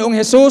Panginoong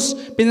Jesus,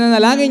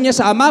 pinanalangin niya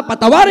sa Ama,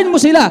 patawarin mo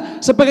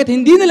sila, sapagkat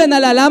hindi nila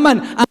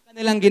nalalaman ang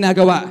kanilang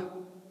ginagawa.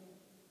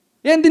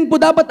 Yan din po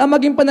dapat ang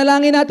maging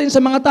panalangin natin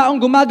sa mga taong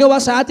gumagawa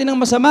sa atin ng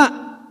masama.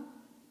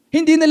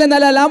 Hindi nila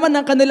nalalaman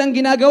ang kanilang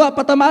ginagawa,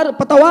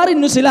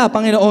 patawarin mo sila,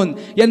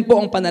 Panginoon. Yan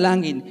po ang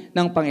panalangin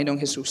ng Panginoong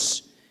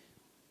Jesus.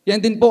 Yan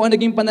din po ang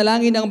naging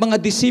panalangin ng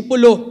mga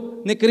disipulo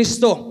ni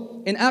Kristo.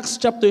 In Acts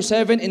chapter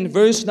 7, in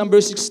verse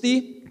number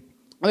 60,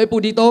 sabi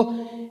po dito,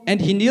 and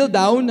he kneeled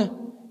down,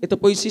 ito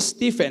po si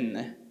Stephen,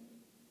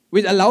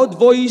 with a loud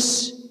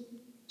voice,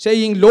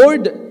 saying,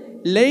 Lord,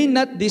 lay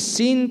not this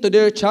sin to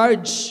their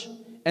charge.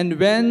 And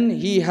when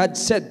he had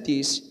said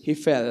this, he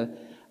fell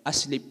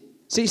asleep.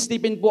 Si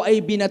Stephen po ay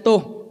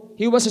binato.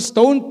 He was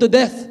stoned to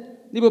death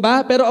Di ba ba?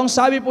 Pero ang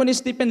sabi po ni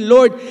Stephen,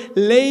 Lord,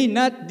 lay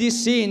not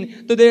this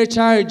sin to their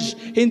charge.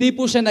 Hindi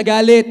po siya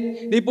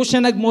nagalit, hindi po siya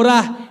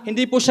nagmura,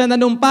 hindi po siya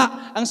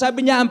nanumpa. Ang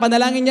sabi niya, ang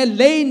panalangin niya,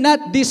 lay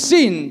not this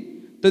sin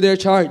to their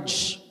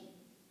charge.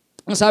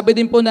 Ang sabi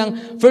din po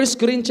ng 1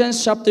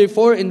 Corinthians chapter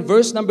 4 in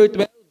verse number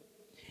 12,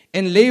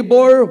 and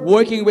labor,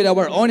 working with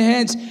our own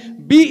hands,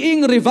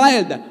 being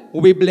reviled,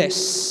 we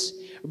bless.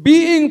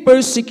 Being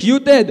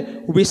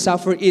persecuted, we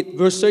suffer it.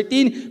 Verse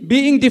 13,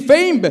 being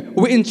defamed,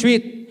 we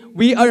entreat.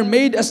 We are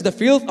made as the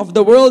filth of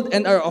the world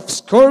and are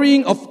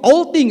offscouring of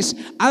all things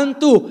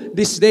unto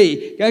this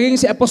day. Kaya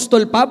si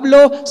Apostol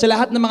Pablo, sa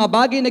lahat ng mga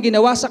bagay na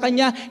ginawa sa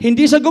kanya,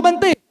 hindi siya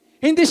gumanti,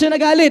 hindi siya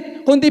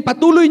nagalit, kundi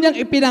patuloy niyang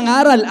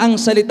ipinangaral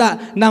ang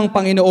salita ng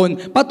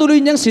Panginoon.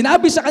 Patuloy niyang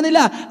sinabi sa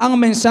kanila ang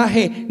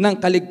mensahe ng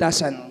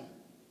kaligtasan.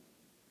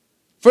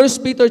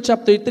 1 Peter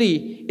chapter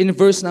 3 in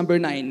verse number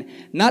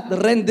 9, not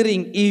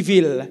rendering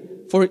evil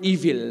for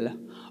evil,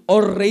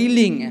 or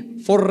railing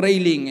for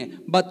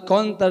railing, but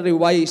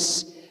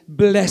contrariwise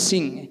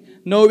blessing,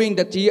 knowing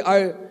that ye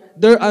are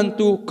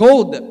thereunto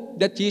called,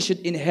 that ye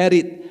should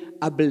inherit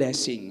a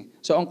blessing.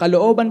 So ang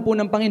kalooban po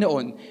ng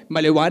Panginoon,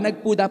 maliwanag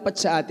po dapat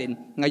sa atin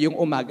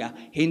ngayong umaga.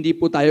 Hindi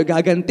po tayo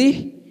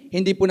gaganti,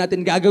 hindi po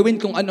natin gagawin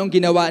kung anong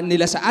ginawa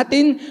nila sa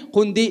atin,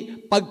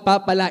 kundi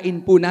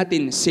pagpapalain po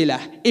natin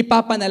sila.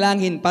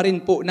 Ipapanalangin pa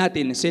rin po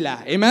natin sila.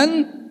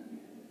 Amen?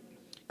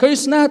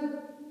 Curse not.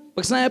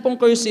 Pag sinabi pong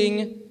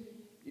cursing,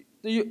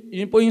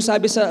 yun po yung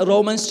sabi sa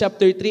Romans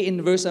chapter 3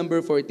 in verse number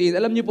 14.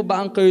 Alam niyo po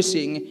ba ang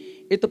cursing,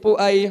 ito po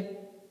ay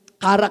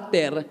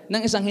karakter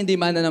ng isang hindi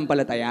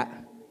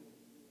mananampalataya.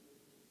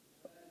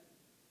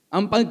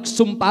 Ang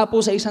pagsumpa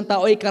po sa isang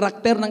tao ay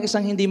karakter ng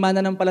isang hindi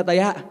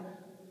mananampalataya.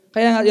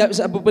 Kaya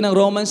sabi po ng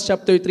Romans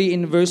chapter 3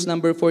 in verse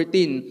number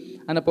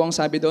 14. Ano po ang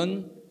sabi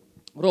doon?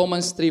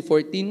 Romans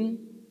 3:14.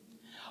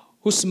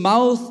 Whose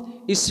mouth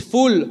is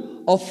full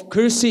of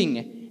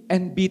cursing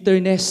and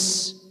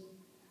bitterness.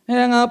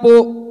 Kaya nga po,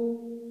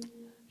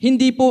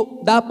 hindi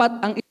po dapat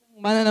ang isang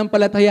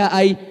mananampalataya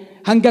ay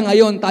hanggang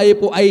ngayon tayo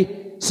po ay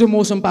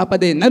sumusumpa pa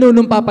din,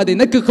 nanunumpa pa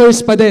din, nagka-curse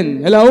pa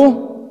din. Hello?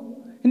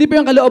 Hindi po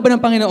yung kalooban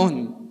ng Panginoon.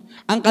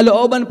 Ang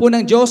kalooban po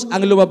ng Diyos,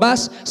 ang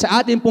lumabas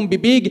sa ating pong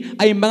bibig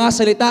ay mga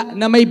salita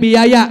na may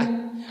biyaya,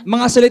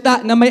 mga salita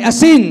na may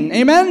asin.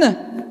 Amen?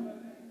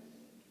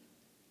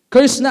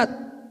 Curse not.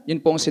 Yun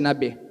po ang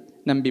sinabi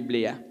ng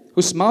Biblia.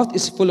 Whose mouth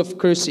is full of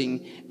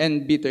cursing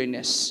and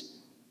bitterness.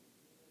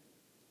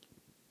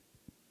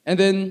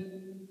 And then,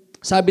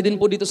 sabi din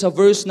po dito sa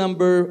verse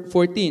number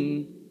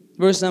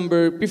 14, verse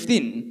number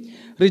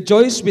 15,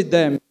 rejoice with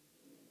them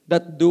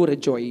that do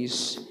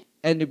rejoice,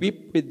 and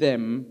weep with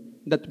them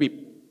that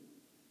weep.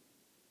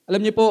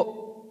 Alam niyo po,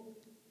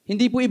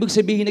 hindi po ibig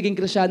sabihin naging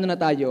Kristiyano na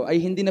tayo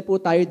ay hindi na po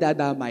tayo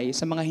dadamay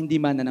sa mga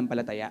hindi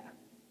mananampalataya.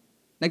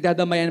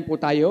 Nagdadamayan po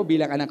tayo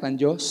bilang anak ng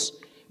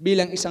Diyos,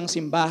 bilang isang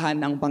simbahan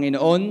ng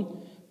Panginoon,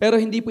 pero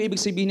hindi po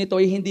ibig sabihin nito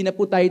ay hindi na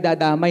po tayo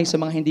dadamay sa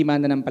mga hindi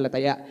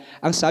mananampalataya.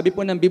 Ang sabi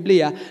po ng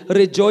Biblia,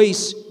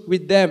 rejoice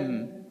with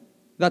them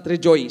that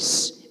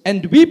rejoice,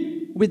 and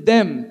weep with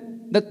them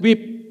that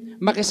weep.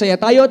 Makisaya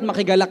tayo at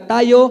makigalak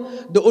tayo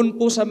doon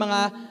po sa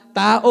mga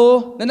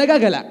tao na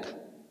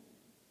nagagalak.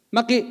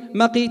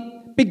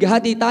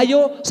 Makipighati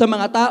tayo sa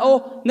mga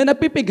tao na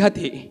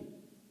napipighati.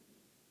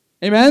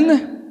 Amen?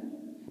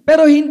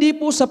 Pero hindi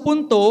po sa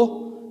punto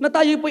na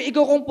tayo po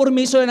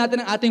ikukompormiso na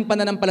natin ang ating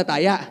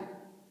pananampalataya.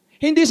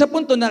 Hindi sa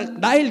punto na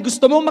dahil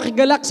gusto mong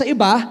makigalak sa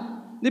iba,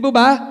 di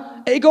ba?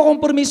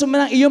 Ikukompormiso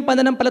mo ng iyong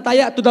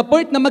pananampalataya to the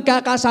point na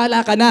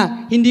magkakasala ka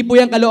na. Hindi po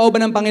yan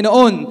kalooban ng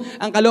Panginoon.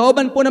 Ang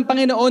kalooban po ng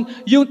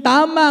Panginoon, yung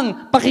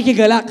tamang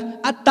pakikigalak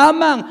at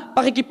tamang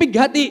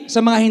pakikipighati sa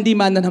mga hindi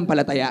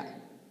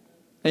mananampalataya.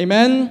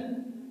 Amen?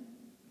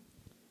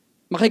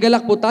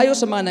 Makigalak po tayo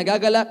sa mga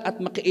nagagalak at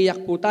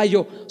makiiyak po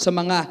tayo sa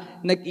mga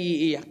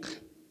nag-iiyak.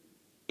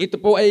 Ito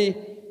po ay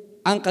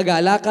ang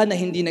kagalakan na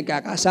hindi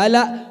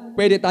nagkakasala.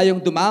 Pwede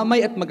tayong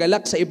dumamay at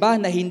magalak sa iba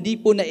na hindi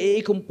po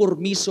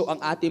naiikompormiso ang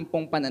ating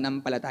pong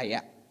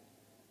pananampalataya.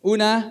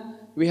 Una,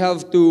 we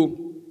have to,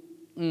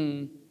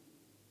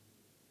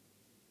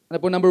 ano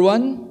po number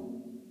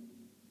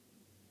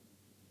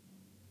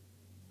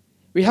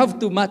 1? We have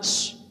to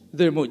match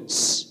their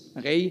moods.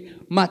 Okay?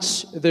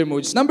 Match their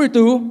moods. Number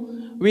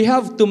 2, we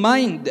have to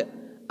mind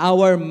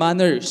our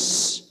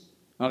manners.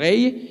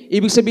 Okay?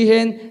 Ibig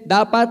sabihin,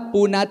 dapat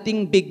po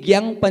nating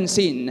bigyang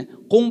pansin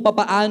kung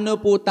papaano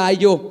po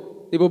tayo,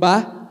 di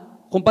ba?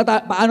 Kung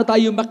paano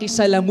tayo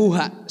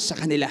makisalamuha sa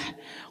kanila.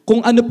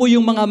 Kung ano po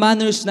yung mga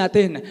manners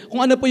natin,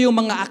 kung ano po yung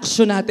mga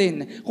aksyon natin,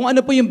 kung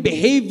ano po yung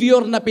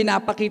behavior na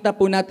pinapakita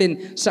po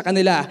natin sa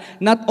kanila.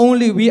 Not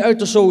only we are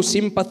to show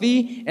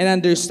sympathy and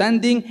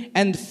understanding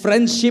and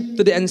friendship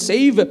to the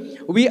unsaved,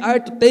 we are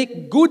to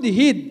take good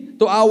heed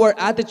to our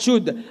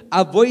attitude,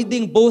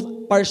 avoiding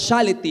both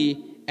partiality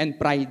and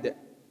pride.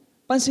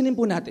 Pansinin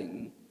po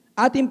natin,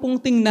 ating pong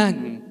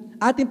tingnan,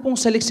 ating pong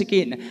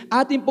saliksikin,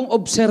 ating pong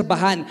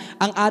obserbahan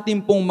ang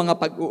ating pong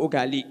mga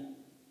pag-uugali.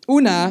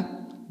 Una,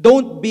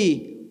 don't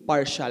be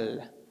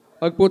partial.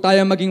 Huwag po tayo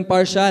maging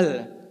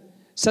partial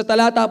Sa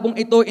talata pong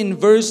ito in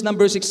verse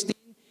number 16,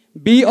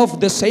 be of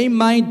the same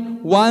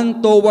mind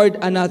one toward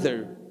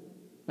another.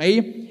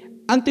 Okay?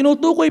 Ang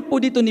tinutukoy po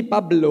dito ni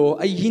Pablo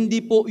ay hindi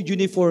po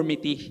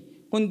uniformity,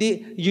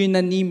 kundi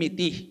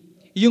unanimity,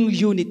 yung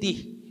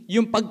unity,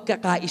 yung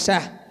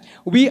pagkakaisa.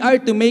 We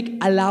are to make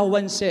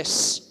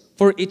allowances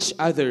for each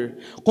other.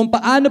 Kung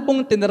paano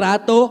pong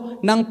tinrato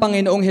ng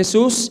Panginoong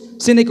Jesus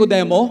si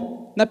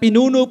Nicodemo, na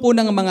pinuno po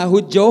ng mga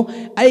Hudyo,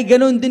 ay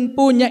ganoon din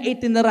po niya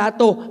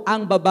itinrato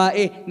ang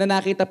babae na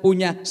nakita po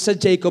niya sa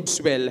Jacob's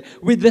Well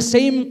with the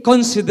same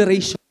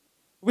consideration,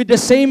 with the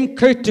same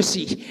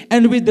courtesy,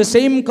 and with the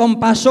same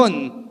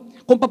compassion.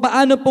 Kung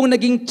paano pong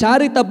naging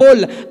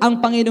charitable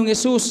ang Panginoong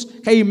Yesus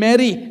kay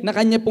Mary na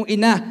kanya pong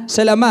ina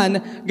sa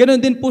laman,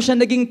 ganoon din po siya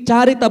naging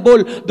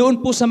charitable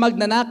doon po sa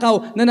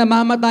magnanakaw na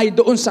namamatay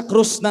doon sa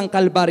krus ng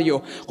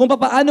Kalbaryo. Kung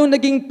paano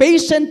naging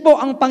patient po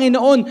ang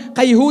Panginoon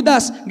kay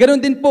Judas,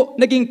 ganoon din po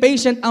naging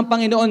patient ang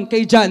Panginoon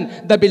kay John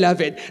the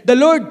Beloved. The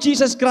Lord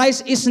Jesus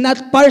Christ is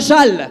not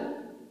partial.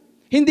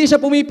 Hindi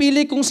siya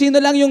pumipili kung sino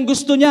lang yung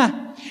gusto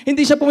niya.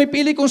 Hindi siya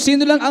pumipili kung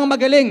sino lang ang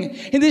magaling.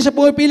 Hindi siya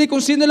pumipili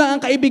kung sino lang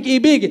ang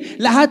kaibig-ibig.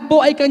 Lahat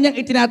po ay kanyang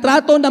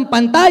itinatrato ng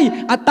pantay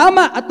at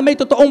tama at may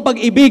totoong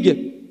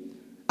pag-ibig.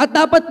 At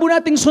dapat po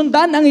nating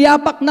sundan ang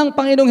yapak ng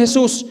Panginoong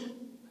Hesus.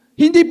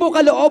 Hindi po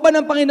kalooban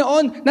ng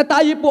Panginoon na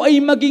tayo po ay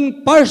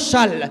maging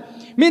partial.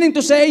 Meaning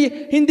to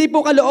say, hindi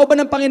po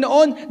kalooban ng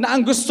Panginoon na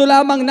ang gusto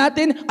lamang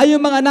natin ay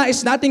yung mga nais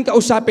nating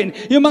kausapin,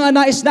 yung mga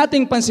nais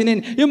nating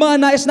pansinin, yung mga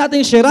nais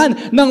nating sharean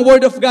ng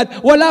Word of God.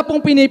 Wala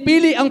pong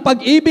pinipili ang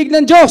pag-ibig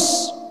ng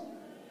Diyos.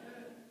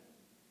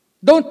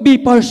 Don't be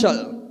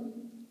partial.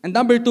 And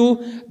number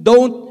 2,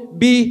 don't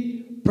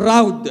be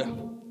proud.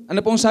 Ano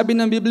pong sabi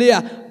ng Biblia?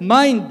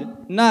 Mind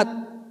not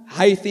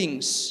high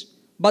things,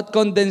 but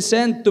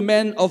condescend to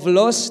men of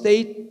low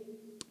state.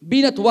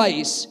 Be not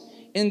wise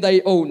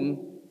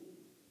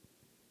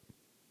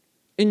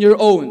in your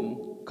own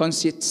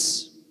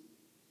conceits.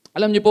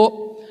 Alam niyo po,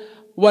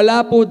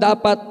 wala po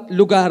dapat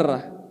lugar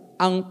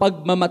ang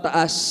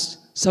pagmamataas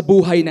sa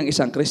buhay ng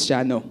isang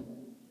Kristiyano.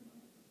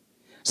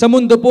 Sa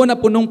mundo po na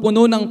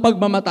punong-puno ng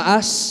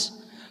pagmamataas,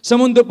 sa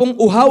mundo pong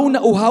uhaw na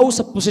uhaw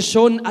sa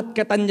posisyon at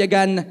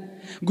katanyagan,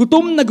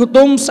 gutom na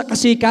gutom sa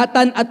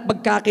kasikatan at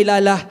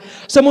pagkakilala,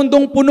 sa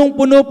mundong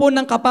punong-puno po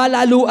ng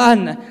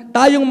kapalaluan,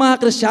 tayong mga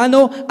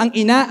Kristiyano ang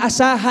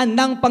inaasahan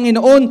ng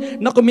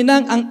Panginoon na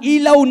kuminang ang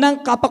ilaw ng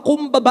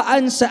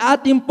kapakumbabaan sa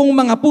ating pong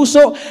mga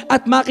puso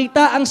at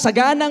makita ang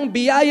saganang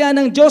biyaya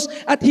ng Diyos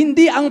at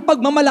hindi ang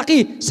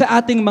pagmamalaki sa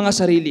ating mga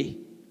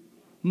sarili.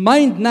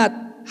 Mind not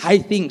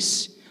high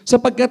things,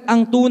 sapagkat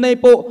ang tunay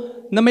po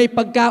na may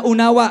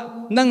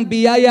pagkaunawa ng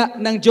biyaya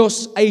ng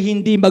Diyos ay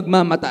hindi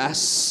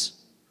magmamataas.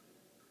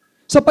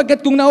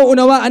 Sapagkat kung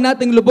nauunawaan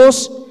nating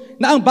lubos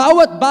na ang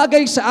bawat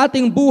bagay sa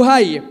ating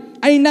buhay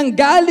ay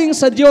nanggaling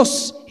sa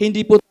Diyos,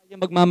 hindi po tayo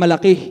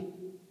magmamalaki.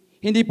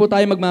 Hindi po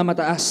tayo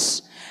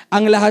magmamataas.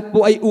 Ang lahat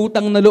po ay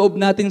utang na loob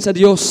natin sa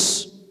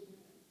Diyos.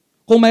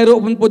 Kung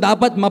mayroon po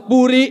dapat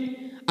mapuri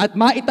at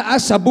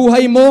maitaas sa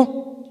buhay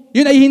mo,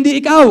 yun ay hindi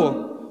ikaw,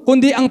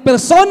 kundi ang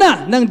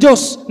persona ng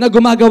Diyos na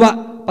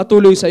gumagawa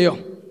patuloy sa iyo.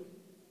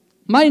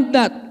 Mind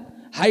not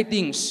high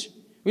things.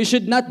 We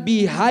should not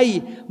be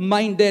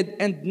high-minded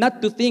and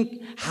not to think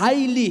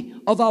highly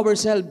of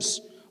ourselves.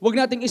 Huwag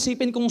nating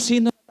isipin kung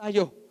sino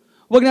tayo.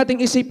 Huwag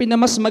nating isipin na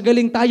mas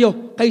magaling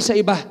tayo kaysa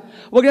iba.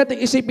 Huwag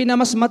nating isipin na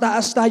mas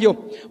mataas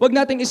tayo. Huwag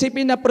nating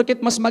isipin na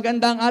porket mas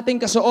maganda ang ating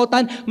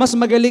kasuotan, mas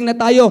magaling na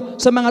tayo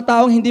sa mga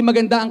taong hindi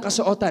maganda ang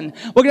kasuotan.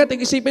 Huwag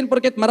nating isipin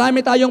porket marami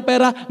tayong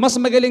pera, mas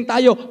magaling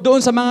tayo doon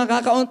sa mga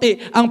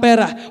kakaunti ang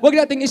pera. Huwag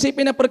nating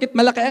isipin na porket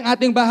malaki ang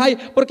ating bahay,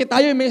 porket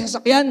tayo may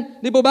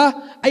sasakyan, di po ba?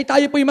 Ay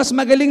tayo po'y mas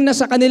magaling na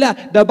sa kanila.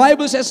 The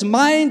Bible says,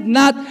 mind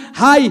not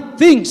high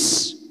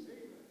things,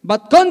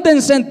 but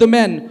condescend to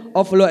men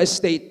of low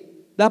estate.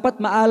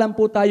 Dapat maalam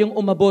po tayong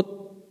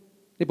umabot.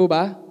 Di po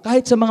ba?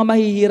 Kahit sa mga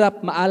mahihirap,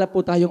 maalam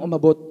po tayong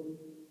umabot.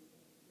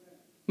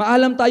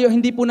 Maalam tayo,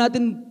 hindi po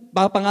natin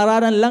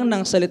pangaralan lang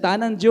ng salita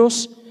ng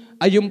Diyos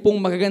ay yung pong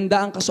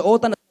magaganda ang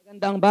kasuotan at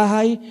maganda ang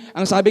bahay.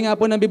 Ang sabi nga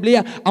po ng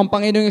Biblia, ang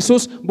Panginoong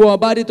Hesus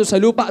bumaba dito sa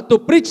lupa to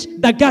preach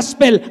the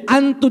gospel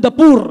unto the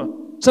poor,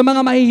 sa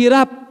mga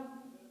mahihirap.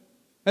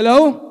 Hello?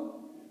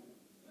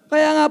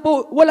 Kaya nga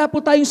po, wala po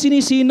tayong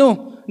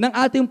sinisino ng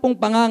ating pong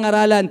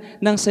pangangaralan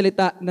ng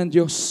salita ng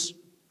Diyos.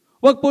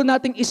 Huwag po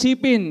nating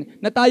isipin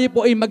na tayo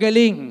po ay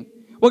magaling.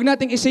 Huwag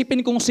nating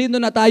isipin kung sino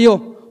na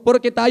tayo.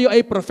 Porque tayo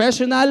ay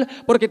professional,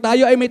 porque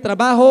tayo ay may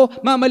trabaho,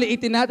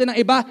 mamaliitin natin ang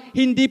iba.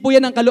 Hindi po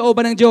yan ang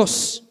kalooban ng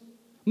Diyos.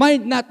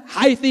 Mind not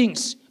high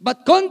things,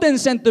 but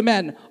condescend to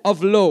men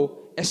of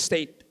low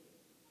estate.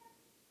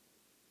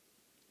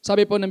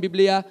 Sabi po ng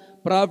Biblia,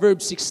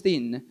 Proverbs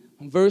 16,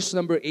 verse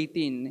number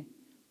 18,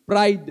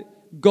 pride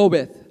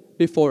goeth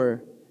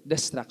before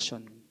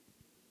destruction.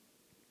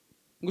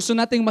 Gusto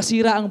nating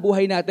masira ang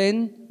buhay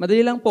natin,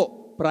 madali lang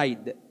po,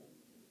 pride.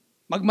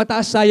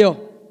 Magmataas tayo,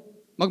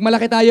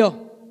 magmalaki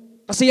tayo.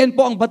 Kasi yan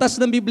po ang batas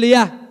ng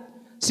Biblia.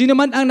 Sino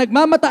man ang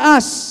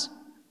nagmamataas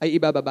ay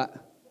ibababa.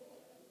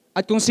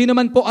 At kung sino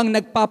man po ang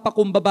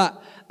nagpapakumbaba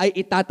ay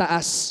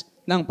itataas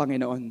ng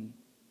Panginoon.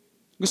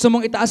 Gusto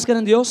mong itaas ka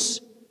ng Diyos?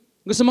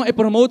 Gusto mong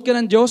i-promote ka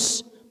ng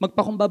Diyos?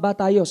 Magpakumbaba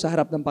tayo sa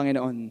harap ng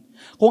Panginoon.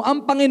 Kung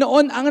ang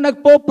Panginoon ang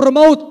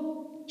nagpo-promote,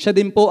 siya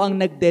din po ang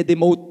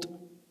nagde-demote.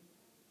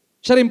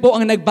 Siya rin po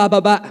ang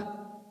nagbababa.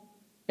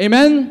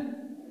 Amen?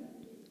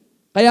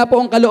 Kaya po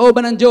ang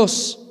kalooban ng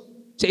Diyos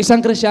sa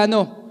isang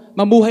Kristiyano,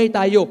 mamuhay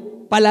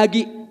tayo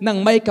palagi ng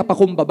may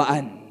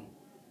kapakumbabaan.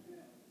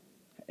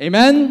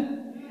 Amen?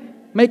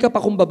 May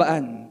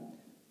kapakumbabaan.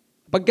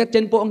 Pagkat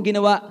yan po ang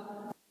ginawa,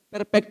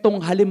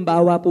 perpektong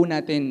halimbawa po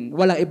natin.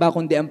 Walang iba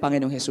kundi ang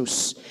Panginoong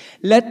Jesus.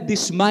 Let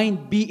this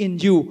mind be in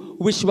you,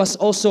 which was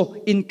also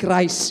in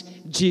Christ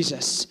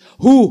Jesus,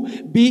 who,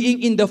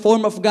 being in the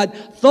form of God,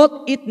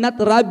 thought it not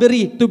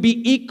robbery to be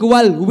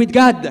equal with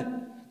God.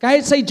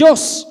 Kahit sa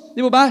Diyos,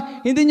 di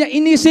ba? Hindi niya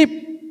inisip,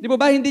 di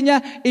ba? Hindi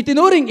niya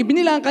itinuring,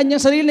 ibinila ang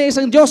kanyang sarili na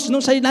isang Diyos nung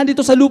siya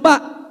nandito sa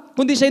lupa.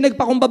 Kundi siya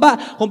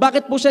nagpakumbaba. Kung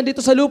bakit po siya dito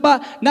sa lupa,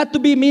 not to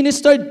be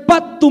ministered,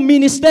 but to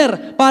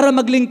minister, para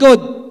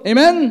maglingkod.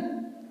 Amen?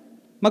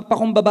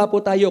 Magpakumbaba po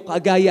tayo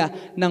kagaya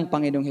ng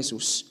Panginoong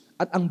Jesus.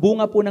 At ang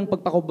bunga po ng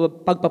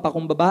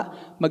pagpapakumbaba,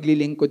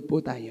 maglilingkod po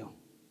tayo.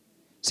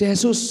 Si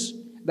Jesus,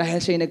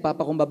 dahil siya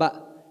nagpapakumbaba,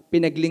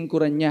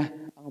 pinaglingkuran niya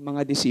ang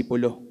mga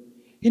disipulo.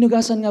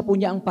 Hinugasan nga po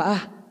niya ang paa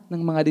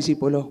ng mga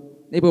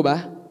disipulo. Di po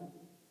ba?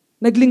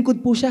 Naglingkod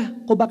po siya.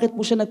 Kung bakit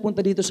po siya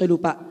nagpunta dito sa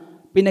lupa,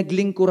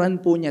 pinaglingkuran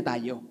po niya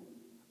tayo.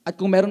 At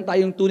kung meron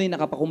tayong tunay na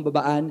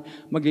kapakumbabaan,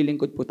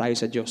 maglilingkod po tayo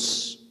sa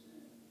Diyos.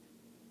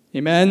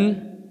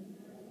 Amen?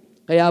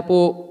 Kaya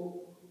po,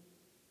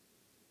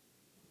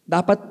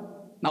 dapat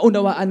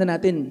naunawaan na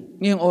natin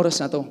ngayong oras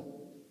na to.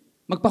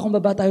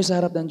 Magpakumbaba tayo sa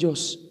harap ng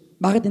Diyos.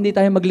 Bakit hindi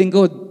tayo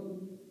maglingkod?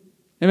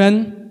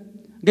 Amen?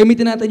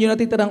 Gamitin natin yung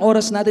natitirang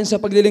oras natin sa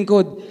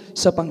paglilingkod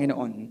sa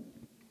Panginoon.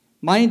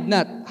 Mind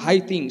not high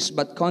things,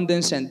 but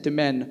condescend to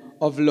men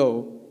of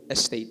low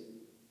estate.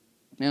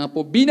 Nga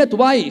po, be not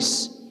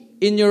wise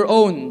in your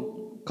own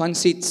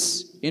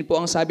conceits. Yun po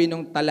ang sabi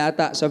ng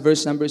talata sa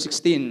verse number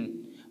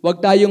 16. Huwag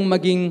tayong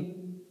maging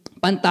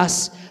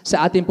pantas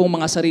sa ating pong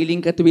mga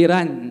sariling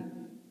katwiran.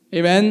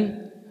 Amen?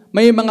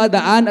 May mga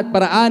daan at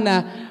paraan na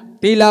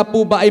tila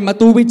po ba ay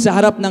matuwid sa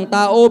harap ng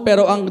tao,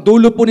 pero ang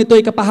dulo po nito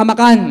ay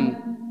kapahamakan.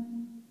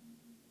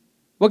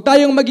 Huwag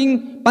tayong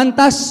maging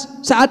pantas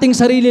sa ating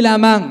sarili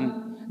lamang.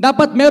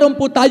 Dapat meron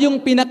po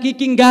tayong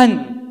pinakikinggan.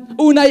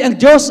 Una ay ang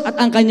Diyos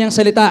at ang Kanyang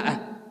salita.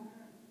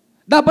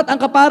 Dapat ang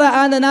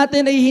kaparaanan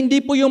natin ay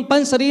hindi po yung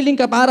pansariling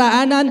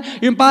kaparaanan,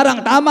 yung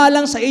parang tama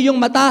lang sa iyong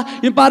mata,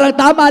 yung parang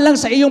tama lang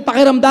sa iyong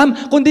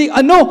pakiramdam, kundi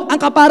ang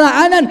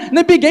kaparaanan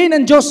na bigay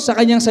ng Diyos sa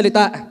Kanyang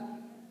salita.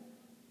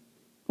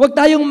 Huwag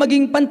tayong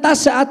maging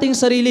pantas sa ating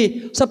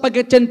sarili,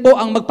 sapagkat yan po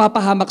ang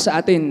magpapahamak sa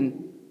atin.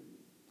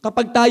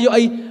 Kapag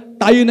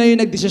tayo na yung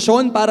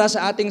nagdesisyon para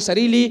sa ating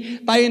sarili,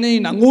 tayo na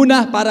yung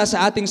nanguna para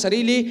sa ating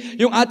sarili,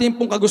 yung ating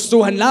pong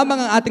kagustuhan lamang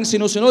ang ating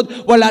sinusunod,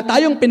 wala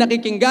tayong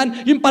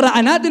pinakikinggan, yung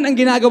paraan natin ang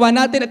ginagawa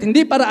natin at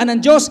hindi paraan ng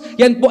Diyos,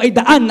 yan po ay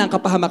daan ng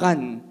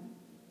kapahamakan.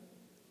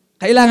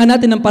 Kailangan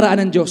natin ng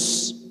paraan ng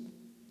Diyos.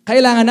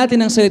 Kailangan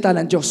natin ng salita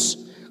ng Diyos.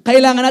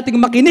 Kailangan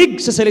nating makinig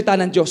sa salita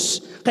ng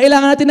Diyos.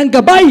 Kailangan natin ng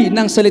gabay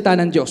ng salita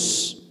ng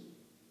Diyos.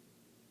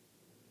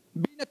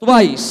 Be not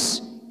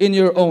wise in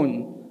your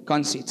own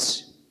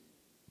conceits.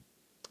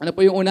 Ano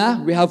po yung una?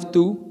 We have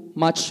to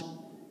match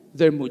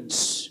their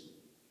moods.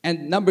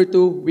 And number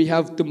 2, we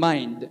have to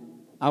mind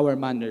our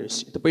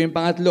manners. Ito po yung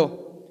pangatlo.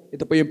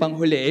 Ito po yung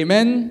panghuli.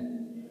 Amen?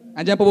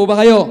 Andiyan po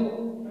ba kayo?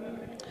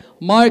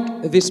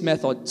 Mark these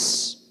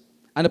methods.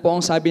 Ano po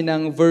ang sabi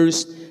ng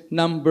verse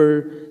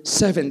number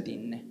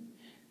 17?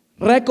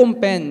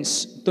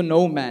 Recompense to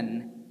no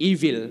man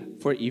evil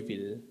for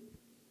evil.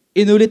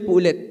 Inulit po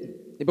ulit.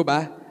 Di po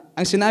ba?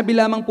 Ang sinabi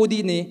lamang po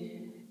din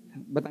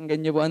Batanggan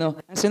niyo po ano?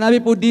 Ang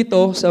sinabi po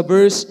dito sa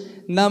verse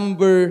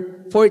number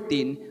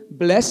 14,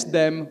 bless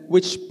them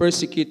which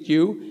persecute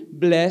you,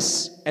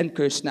 bless and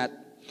curse not.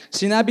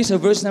 Sinabi sa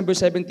verse number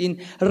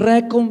 17,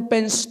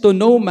 recompense to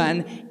no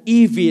man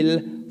evil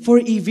for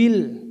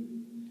evil.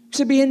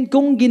 Sabihin,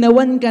 kung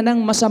ginawan ka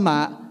ng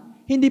masama,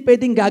 hindi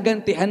pwedeng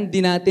gagantihan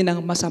din natin ng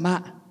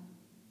masama.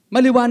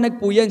 Maliwanag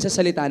po yan sa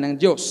salita ng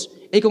Diyos.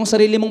 Kung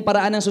sarili mong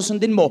paraan ang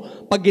susundin mo,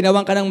 pag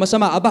ginawan ka ng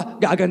masama,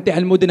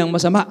 gagantihan mo din ng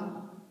masama.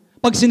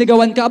 Pag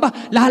sinigawan ka,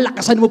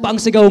 lalakasan mo pa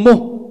ang sigaw mo.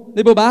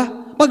 Di ba?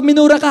 Pag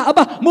minura ka,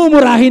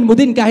 mumurahin mo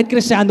din kahit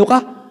Kristiyano ka.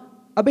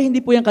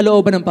 Hindi po yan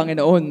kalooban ng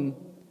Panginoon.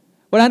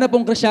 Wala na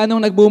pong Kristiyanong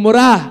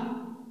nagbumura.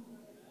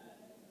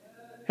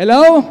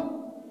 Hello?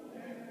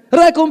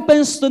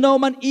 Recompense to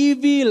no man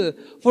evil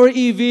for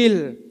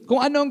evil. Kung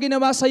ano ang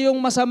ginawa sa iyong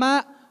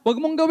masama, huwag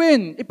mong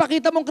gawin.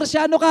 Ipakita mong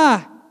Kristiyano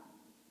ka.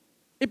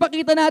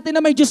 Ipakita natin na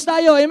may Diyos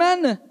tayo.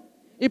 Amen?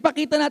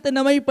 Ipakita natin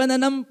na may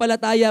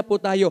pananampalataya po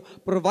tayo.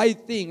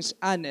 Provide things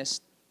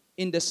honest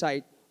in the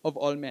sight of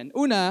all men.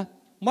 Una,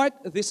 mark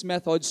these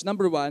methods.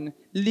 Number 1,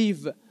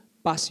 live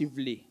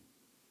passively.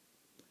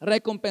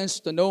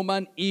 recompense to no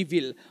man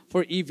evil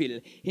for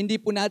evil.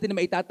 Hindi po natin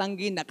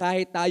maitatanggi na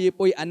kahit tayo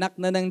po'y anak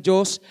na ng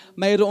Diyos,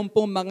 mayroon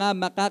pong mga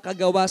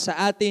makakagawa sa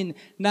atin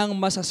ng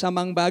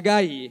masasamang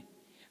bagay.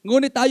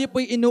 Ngunit tayo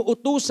po'y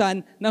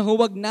inuutusan na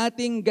huwag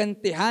nating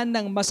gantihan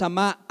ng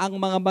masama ang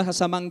mga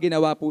masasamang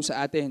ginawa po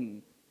sa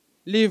atin.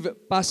 Live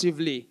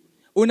passively.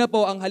 Una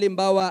po, ang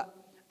halimbawa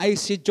ay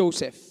si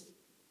Joseph.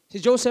 Si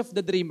Joseph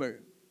the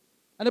Dreamer.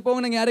 Ano po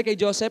ang nangyari kay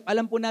Joseph?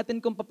 Alam po natin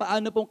kung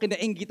paano pong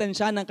kinainggitan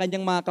siya ng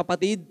kanyang mga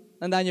kapatid.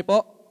 Tandaan niyo po?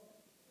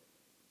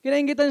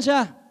 Kinainggitan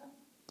siya.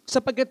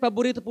 Sapagkat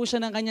paborito po siya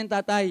ng kanyang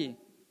tatay.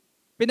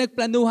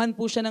 Pinagplanuhan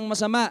po siya ng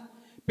masama.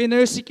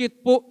 Pinersecute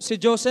po si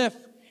Joseph.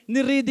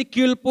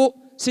 Niridicule po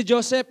si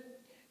Joseph.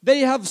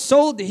 They have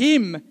sold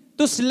him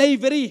to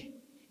slavery.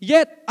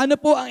 Yet, ano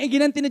po ang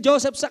iginanti ni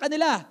Joseph sa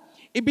kanila?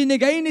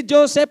 Ibinigay ni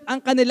Joseph ang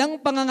kanilang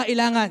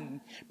pangangailangan.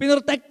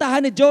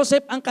 Pinortektahan ni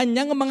Joseph ang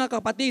kanyang mga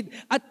kapatid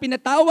at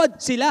pinatawad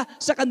sila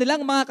sa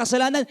kanilang mga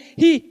kasalanan.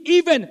 He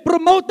even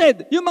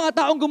promoted yung mga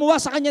taong gumawa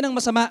sa kanya ng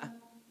masama.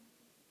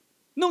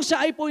 Nung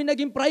siya ay po yung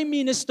naging prime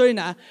minister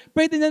na,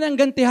 pwede na nang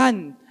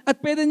gantihan at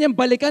pwede niyang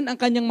balikan ang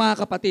kanyang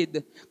mga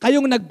kapatid.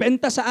 Kayong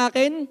nagbenta sa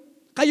akin,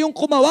 kayong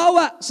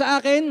kumawawa sa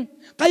akin,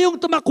 kayong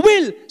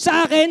tumakwil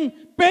sa akin,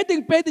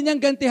 pwede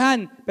niyang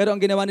gantihan. Pero ang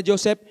ginawa ni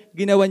Joseph,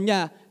 ginawa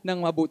niya ng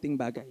mabuting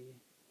bagay.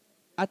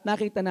 At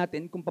nakita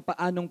natin kung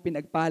paanong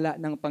pinagpala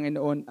ng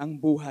Panginoon ang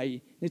buhay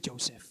ni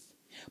Joseph.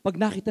 Pag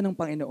nakita ng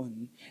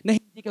Panginoon na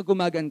hindi ka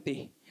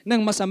gumaganti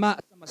ng masama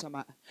sa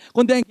masama,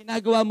 kundi ang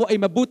ginagawa mo ay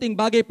mabuting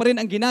bagay pa rin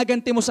ang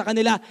ginaganti mo sa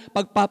kanila,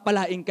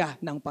 pagpapalain ka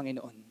ng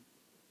Panginoon.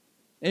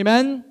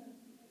 Amen?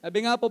 Sabi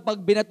nga po, pag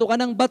binato ka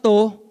ng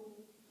bato,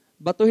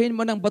 batuhin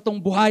mo ng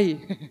batong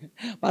buhay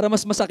para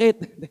mas masakit.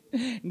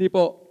 Hindi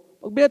po.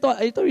 Pag binato,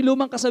 ito yung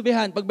lumang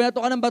kasabihan, pag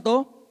binato ka ng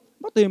bato,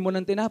 batuhin mo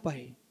ng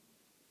tinapay.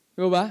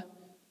 Di ba?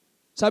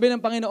 Sabi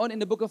ng Panginoon in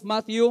the book of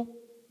Matthew,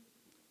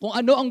 kung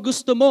ano ang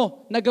gusto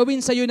mo na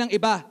gawin sa iyo ng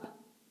iba,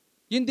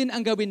 yun din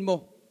ang gawin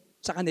mo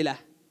sa kanila.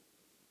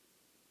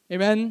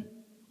 Amen?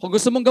 Kung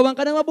gusto mong gawan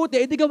ka ng mabuti,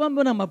 edi gawan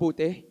mo ng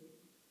mabuti.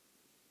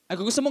 At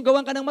kung gusto mong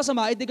gawan ka ng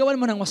masama, edi gawan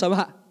mo ng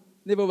masama.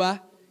 Di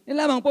ba? Yan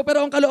lamang po,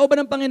 pero ang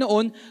kalooban ng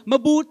Panginoon,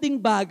 mabuting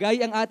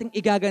bagay ang ating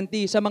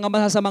igaganti sa mga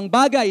masasamang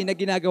bagay na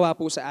ginagawa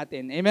po sa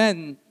atin.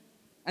 Amen?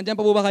 Andiyan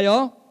pa po ba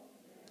kayo?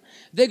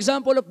 The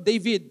example of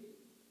David.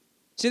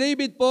 Si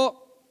David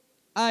po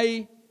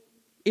ay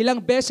ilang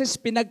beses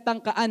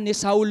pinagtangkaan ni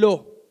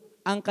Saulo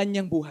ang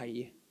kanyang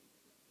buhay.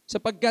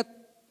 Sapagkat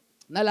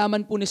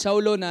nalaman po ni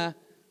Saulo na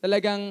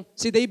talagang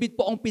si David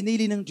po ang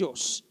pinili ng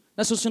Diyos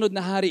na susunod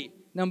na hari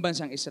ng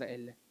bansang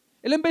Israel.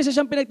 Ilang beses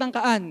siyang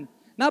pinagtangkaan.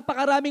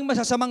 Napakaraming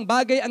masasamang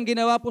bagay ang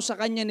ginawa po sa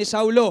kanya ni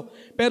Saulo,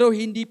 pero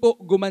hindi po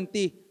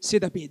gumanti si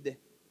David.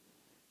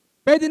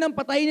 Pwede nang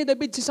patayin ni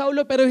David si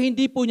Saulo, pero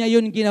hindi po niya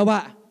yun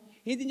ginawa.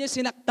 Hindi niya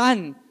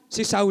sinaktan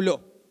si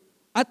Saulo.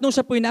 At nung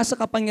siya po'y nasa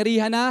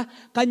kapangyarihan na,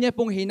 kanya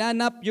pong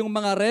hinanap yung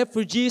mga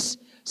refugees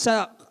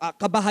sa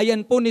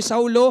kabahayan po ni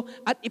Saulo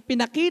at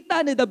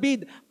ipinakita ni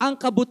David ang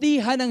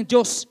kabutihan ng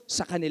Diyos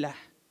sa kanila.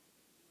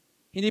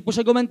 Hindi po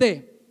siya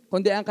gumanti,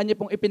 kundi ang kanya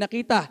pong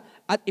ipinakita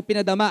at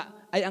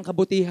ipinadama ay ang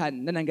kabutihan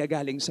na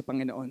nanggagaling sa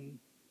Panginoon.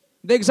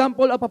 The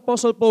example of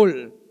Apostle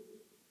Paul.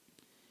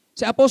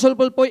 Si Apostle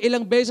Paul po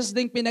ilang beses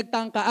ding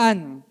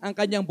pinagtangkaan ang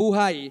kanyang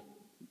buhay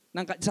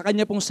sa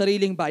kanya pong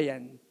sariling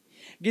bayan.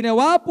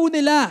 Ginawa po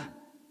nila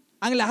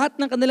ang lahat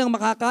ng kanilang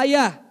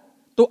makakaya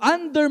to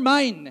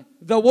undermine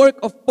the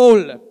work of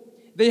Paul.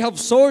 They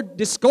have sowed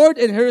discord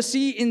and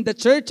heresy in the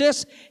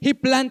churches he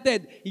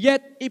planted,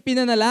 yet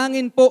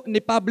ipinanalangin po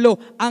ni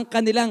Pablo ang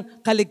kanilang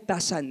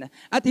kaligtasan.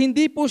 At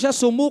hindi po siya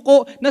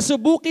sumuko na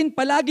subukin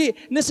palagi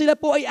na sila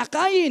po ay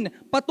akayin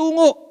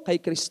patungo kay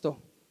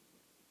Kristo.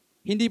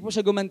 Hindi po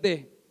siya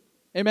gumanti.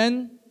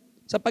 Amen?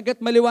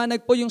 Sapagkat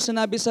maliwanag po yung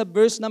sinabi sa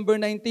verse number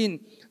 19,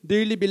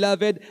 Dearly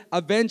beloved,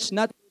 avenge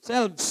not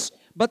yourselves,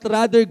 but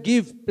rather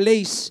give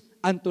place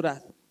unto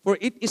wrath. For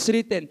it is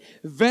written,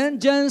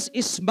 Vengeance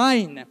is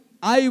mine,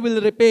 I will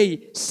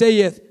repay,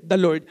 saith the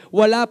Lord.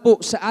 Wala po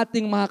sa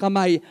ating mga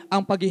kamay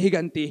ang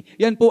paghihiganti.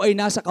 Yan po ay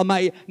nasa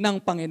kamay ng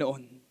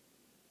Panginoon.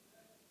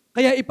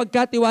 Kaya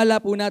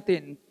ipagkatiwala po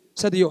natin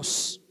sa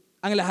Diyos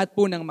ang lahat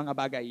po ng mga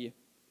bagay.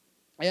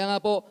 Kaya nga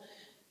po,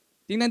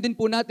 tingnan din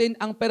po natin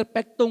ang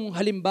perpektong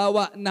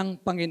halimbawa ng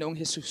Panginoong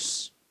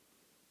Hesus.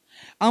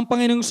 Ang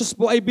Panginoong Hesus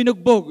po ay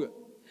binugbog.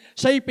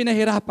 Siya'y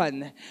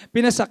pinahirapan,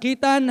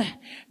 pinasakitan,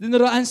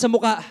 dinuraan sa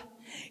muka,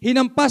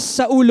 hinampas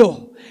sa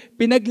ulo,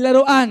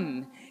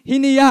 pinaglaruan,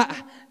 hiniya,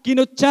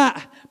 kinutya,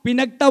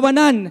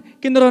 pinagtawanan,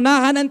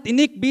 kinoronahan ang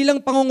tinik bilang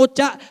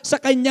pangungutya sa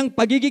kanyang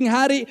pagiging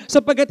hari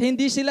sapagkat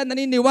hindi sila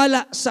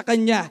naniniwala sa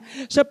kanya.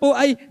 Siya po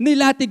ay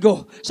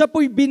nilatigo. Siya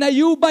po'y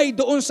binayubay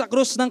doon sa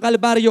krus ng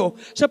Kalbaryo.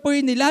 Siya po'y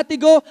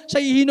nilatigo,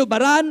 siya'y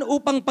hinubaran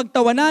upang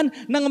pagtawanan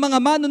ng mga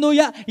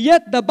manunuya.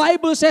 Yet the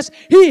Bible says,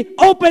 He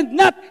opened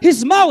not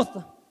His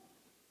mouth.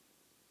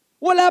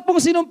 Wala pong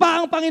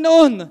sinumpa ang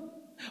Panginoon.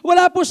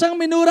 Wala po siyang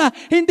minura,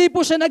 hindi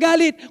po siya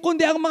nagalit,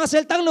 kundi ang mga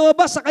salitang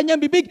lumabas sa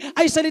kanyang bibig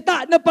ay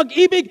salita ng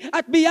pag-ibig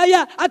at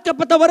biyaya at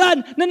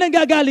kapatawaran na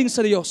nanggagaling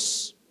sa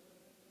Diyos.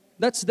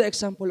 That's the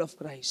example of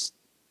Christ.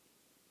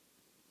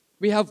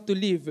 We have to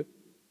live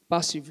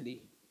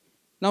passively.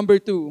 Number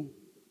 2,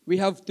 we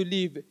have to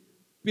live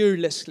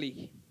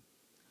fearlessly.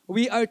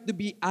 We are to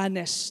be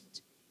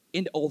honest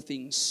in all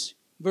things.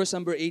 Verse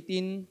number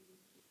 18,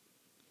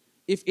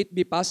 if it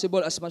be possible,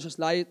 as much as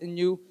lieth in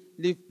you,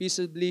 live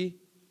peaceably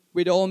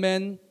with all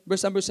men.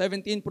 Verse number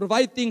 17,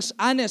 provide things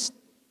honest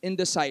in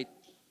the sight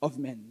of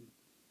men.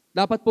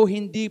 Dapat po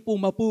hindi po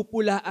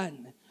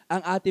mapupulaan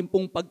ang ating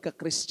pong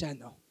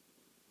pagkakristyano.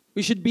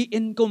 We should be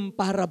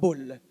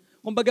incomparable.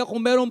 Kumbaga, kung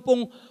meron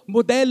pong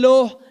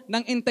modelo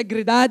ng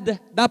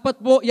integridad,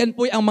 dapat po yan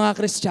po ang mga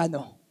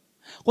Kristiyano.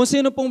 Kung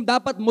sino pong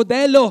dapat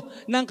modelo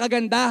ng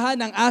kagandahan,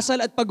 ng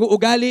asal at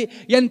pag-uugali,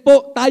 yan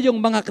po tayong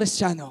mga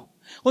Kristiyano.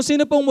 Kung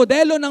sino pong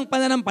modelo ng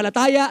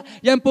pananampalataya,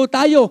 yan po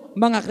tayo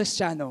mga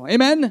Kristiyano.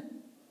 Amen?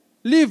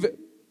 Live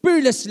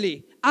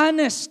fearlessly,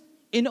 honest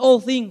in all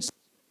things.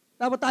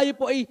 Dapat tayo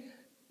po ay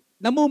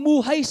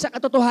namumuhay sa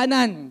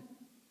katotohanan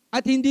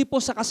at hindi po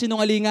sa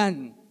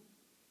kasinungalingan.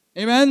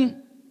 Amen?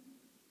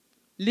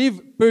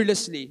 Live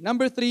fearlessly.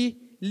 Number 3,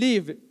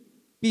 live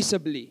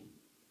peaceably.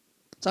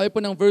 Sabi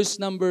po ng verse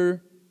number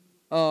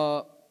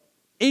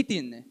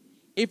 18,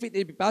 if it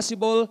be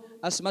possible,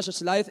 as much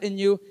as lieth in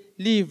you,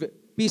 live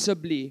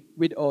peaceably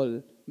with all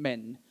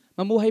men.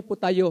 Mamuhay po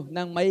tayo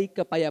ng may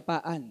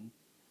kapayapaan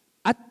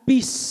at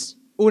peace,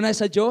 una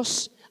sa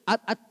Diyos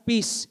at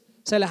peace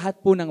sa lahat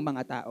po ng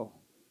mga tao.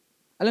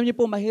 Alam niyo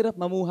po, mahirap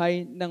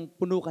mamuhay ng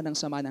puno ka ng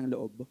sama ng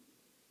loob.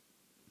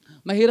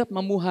 Mahirap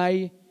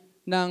mamuhay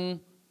ng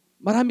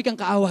marami kang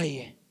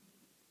kaaway.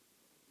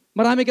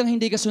 Marami kang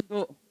hindi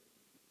kasundo.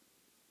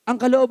 Ang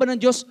kalooban ng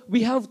Diyos,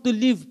 we have to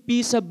live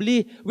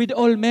peaceably with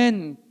all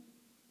men.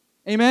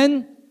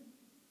 Amen?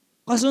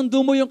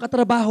 Kasundo mo yung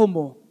katrabaho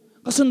mo.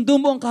 Kasundo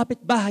mo ang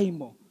kapitbahay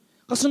mo.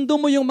 Kasundo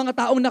mo yung mga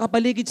taong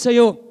nakapaligid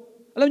sa'yo.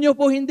 Alam niyo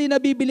po, hindi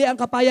nabibili ang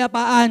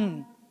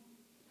kapayapaan.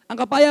 Ang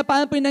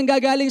kapayapaan po yung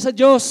nanggagaling sa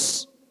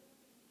Diyos.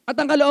 At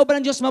ang kalooban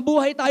ng Diyos,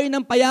 mabuhay tayo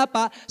ng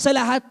payapa sa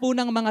lahat po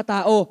ng mga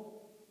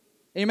tao.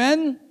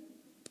 Amen?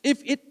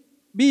 If it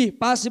be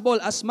possible,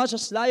 as much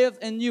as lieth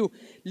in you,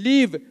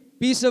 live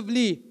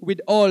peaceably with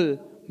all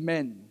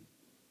men.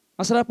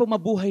 Masarap po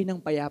mabuhay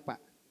ng payapa.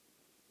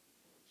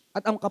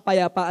 At ang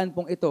kapayapaan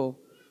pong ito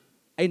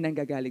ay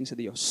nanggagaling sa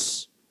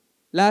Diyos.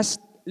 Last,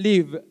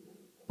 live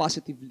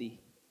positively.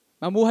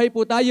 Mamuhay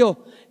po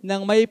tayo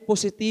ng may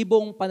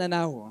positibong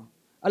pananaw.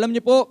 Alam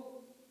niyo po,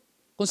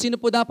 kung sino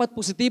po dapat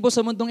positibo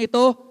sa mundong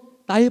ito,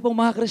 tayo pong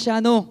mga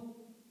Kristiyano.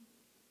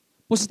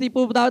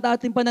 Positibo po dapat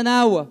ating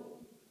pananaw.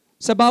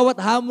 Sa bawat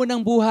hamon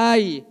ng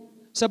buhay,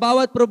 sa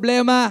bawat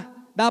problema,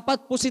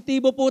 dapat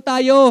positibo po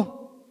tayo.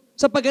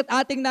 Sapagkat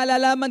ating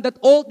nalalaman that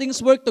all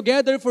things work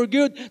together for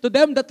good to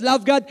them that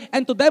love God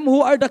and to them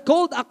who are the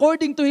called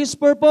according to His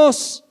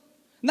purpose.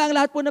 Na ang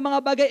lahat po ng mga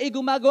bagay ay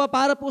gumagawa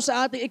para po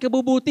sa ating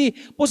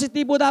ikabubuti.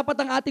 Positibo dapat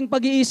ang ating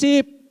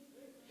pag-iisip.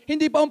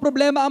 Hindi pa ang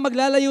problema ang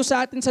maglalayo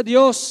sa atin sa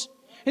Diyos.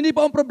 Hindi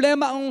pa ang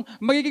problema ang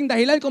magiging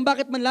dahilan kung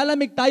bakit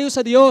manlalamig tayo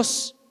sa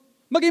Diyos.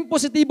 Maging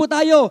positibo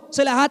tayo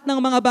sa lahat ng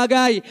mga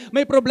bagay.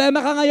 May problema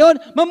ka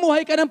ngayon,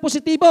 mamuhay ka ng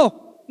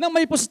positibo. Nang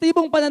may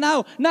positibong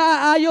pananaw na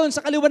aayon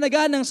sa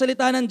kaliwanagan ng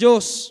salita ng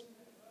Diyos.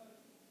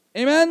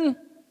 Amen?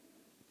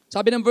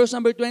 Sabi ng verse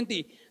number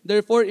 20,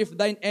 therefore if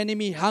thine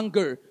enemy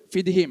hunger,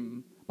 feed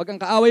him. Pag ang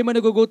kaaway mo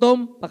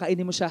nagugutom,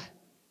 pakainin mo siya.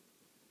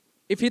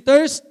 If he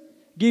thirst,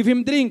 give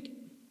him drink.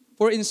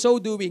 For in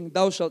so doing,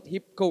 thou shalt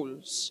heap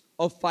coals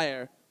of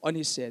fire on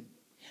his head.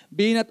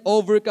 Be not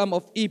overcome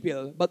of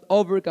evil, but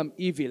overcome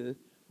evil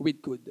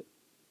with good.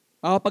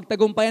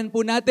 Pagtagumpayan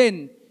po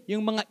natin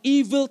yung mga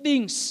evil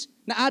things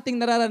na ating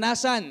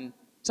nararanasan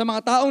sa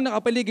mga taong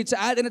nakapaligid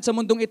sa atin at sa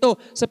mundong ito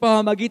sa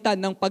pamamagitan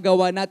ng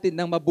paggawa natin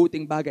ng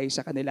mabuting bagay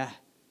sa kanila.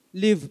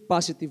 Live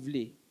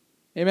positively.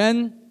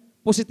 Amen?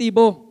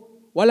 Positibo.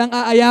 Walang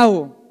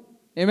aayaw.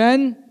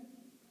 Amen?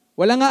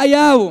 Walang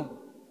aayaw.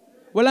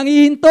 Walang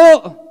hihinto.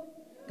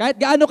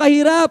 Kahit gaano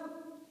kahirap.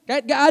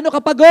 Kahit gaano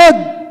kapagod.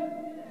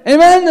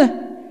 Amen?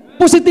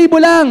 Positibo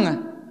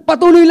lang.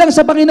 Patuloy lang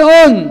sa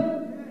Panginoon.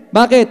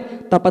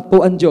 Bakit? Tapat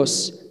po ang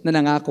Diyos na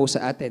nangako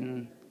sa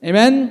atin.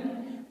 Amen?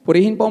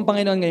 Purihin po ang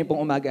Panginoon ngayon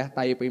pong umaga.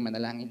 Tayo po'y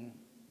manalangin.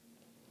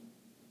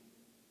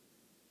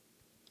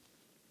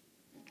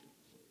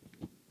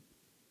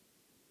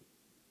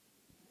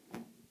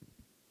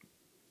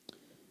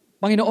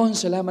 Panginoon,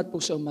 salamat po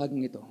sa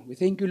umagang ito. We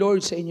thank you,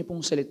 Lord, sa inyo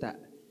pong salita.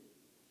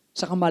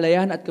 Sa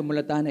kamalayan at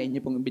kamulatan na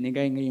inyo pong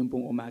ibinigay ngayon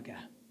pong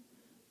umaga.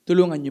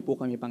 Tulungan niyo po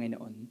kami,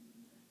 Panginoon,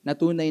 na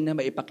tunay na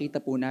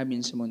maipakita po namin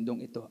sa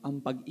mundong ito ang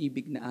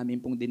pag-ibig na amin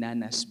pong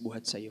dinanas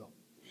buhat sa iyo.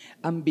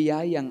 Ang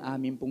biyayang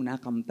amin pong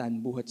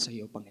nakamtan buhat sa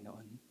iyo,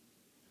 Panginoon.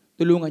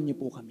 Tulungan niyo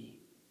po kami.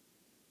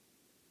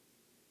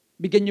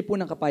 Bigyan niyo po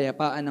ng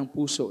kapayapaan ang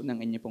puso ng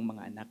inyo pong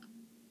mga anak.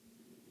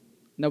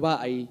 Nawa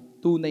ay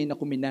tunay na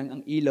kuminang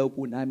ang ilaw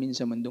po namin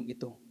sa mundong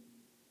ito.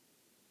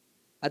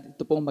 At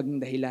ito pong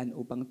maging dahilan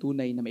upang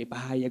tunay na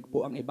maipahayag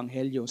po ang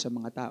ebanghelyo sa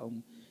mga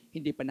taong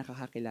hindi pa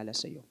nakakakilala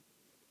sa iyo.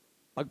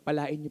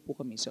 Pagpalain niyo po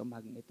kami sa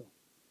umagang ito.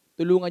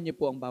 Tulungan niyo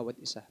po ang bawat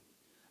isa.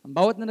 Ang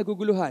bawat na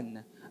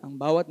naguguluhan, ang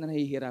bawat na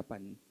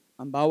nahihirapan,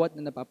 ang bawat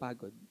na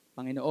napapagod.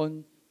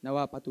 Panginoon,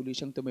 nawa patuloy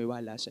siyang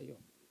tumiwala sa iyo.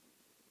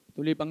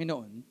 Tuloy,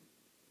 Panginoon,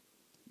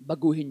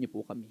 baguhin niyo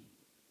po kami.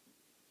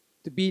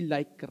 To be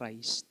like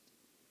Christ.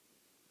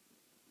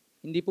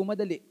 Hindi po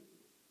madali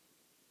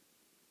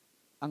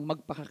ang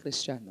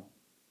magpaka-Kristyano.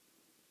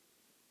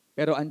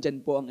 Pero andyan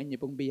po ang inyo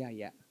pong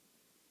biyaya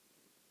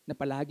na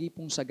palagi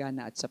pong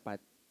sagana at sapat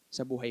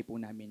sa buhay po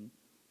namin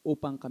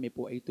upang kami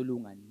po ay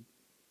tulungan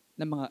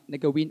na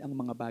nagawin ang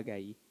mga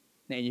bagay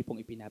na inyo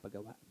pong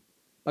ipinapagawa.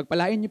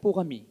 Pagpalain niyo po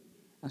kami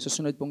ang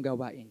susunod pong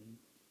gawain.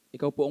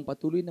 Ikaw po ang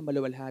patuloy na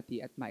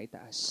maluwalhati at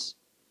maitaas.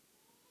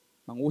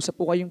 Mangusap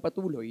po kayong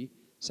patuloy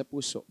sa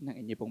puso ng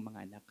inyo pong mga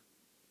anak.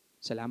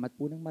 Salamat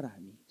po ng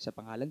marami sa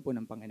pangalan po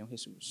ng Panginoong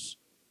Hesus.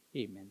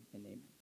 Amen and amen.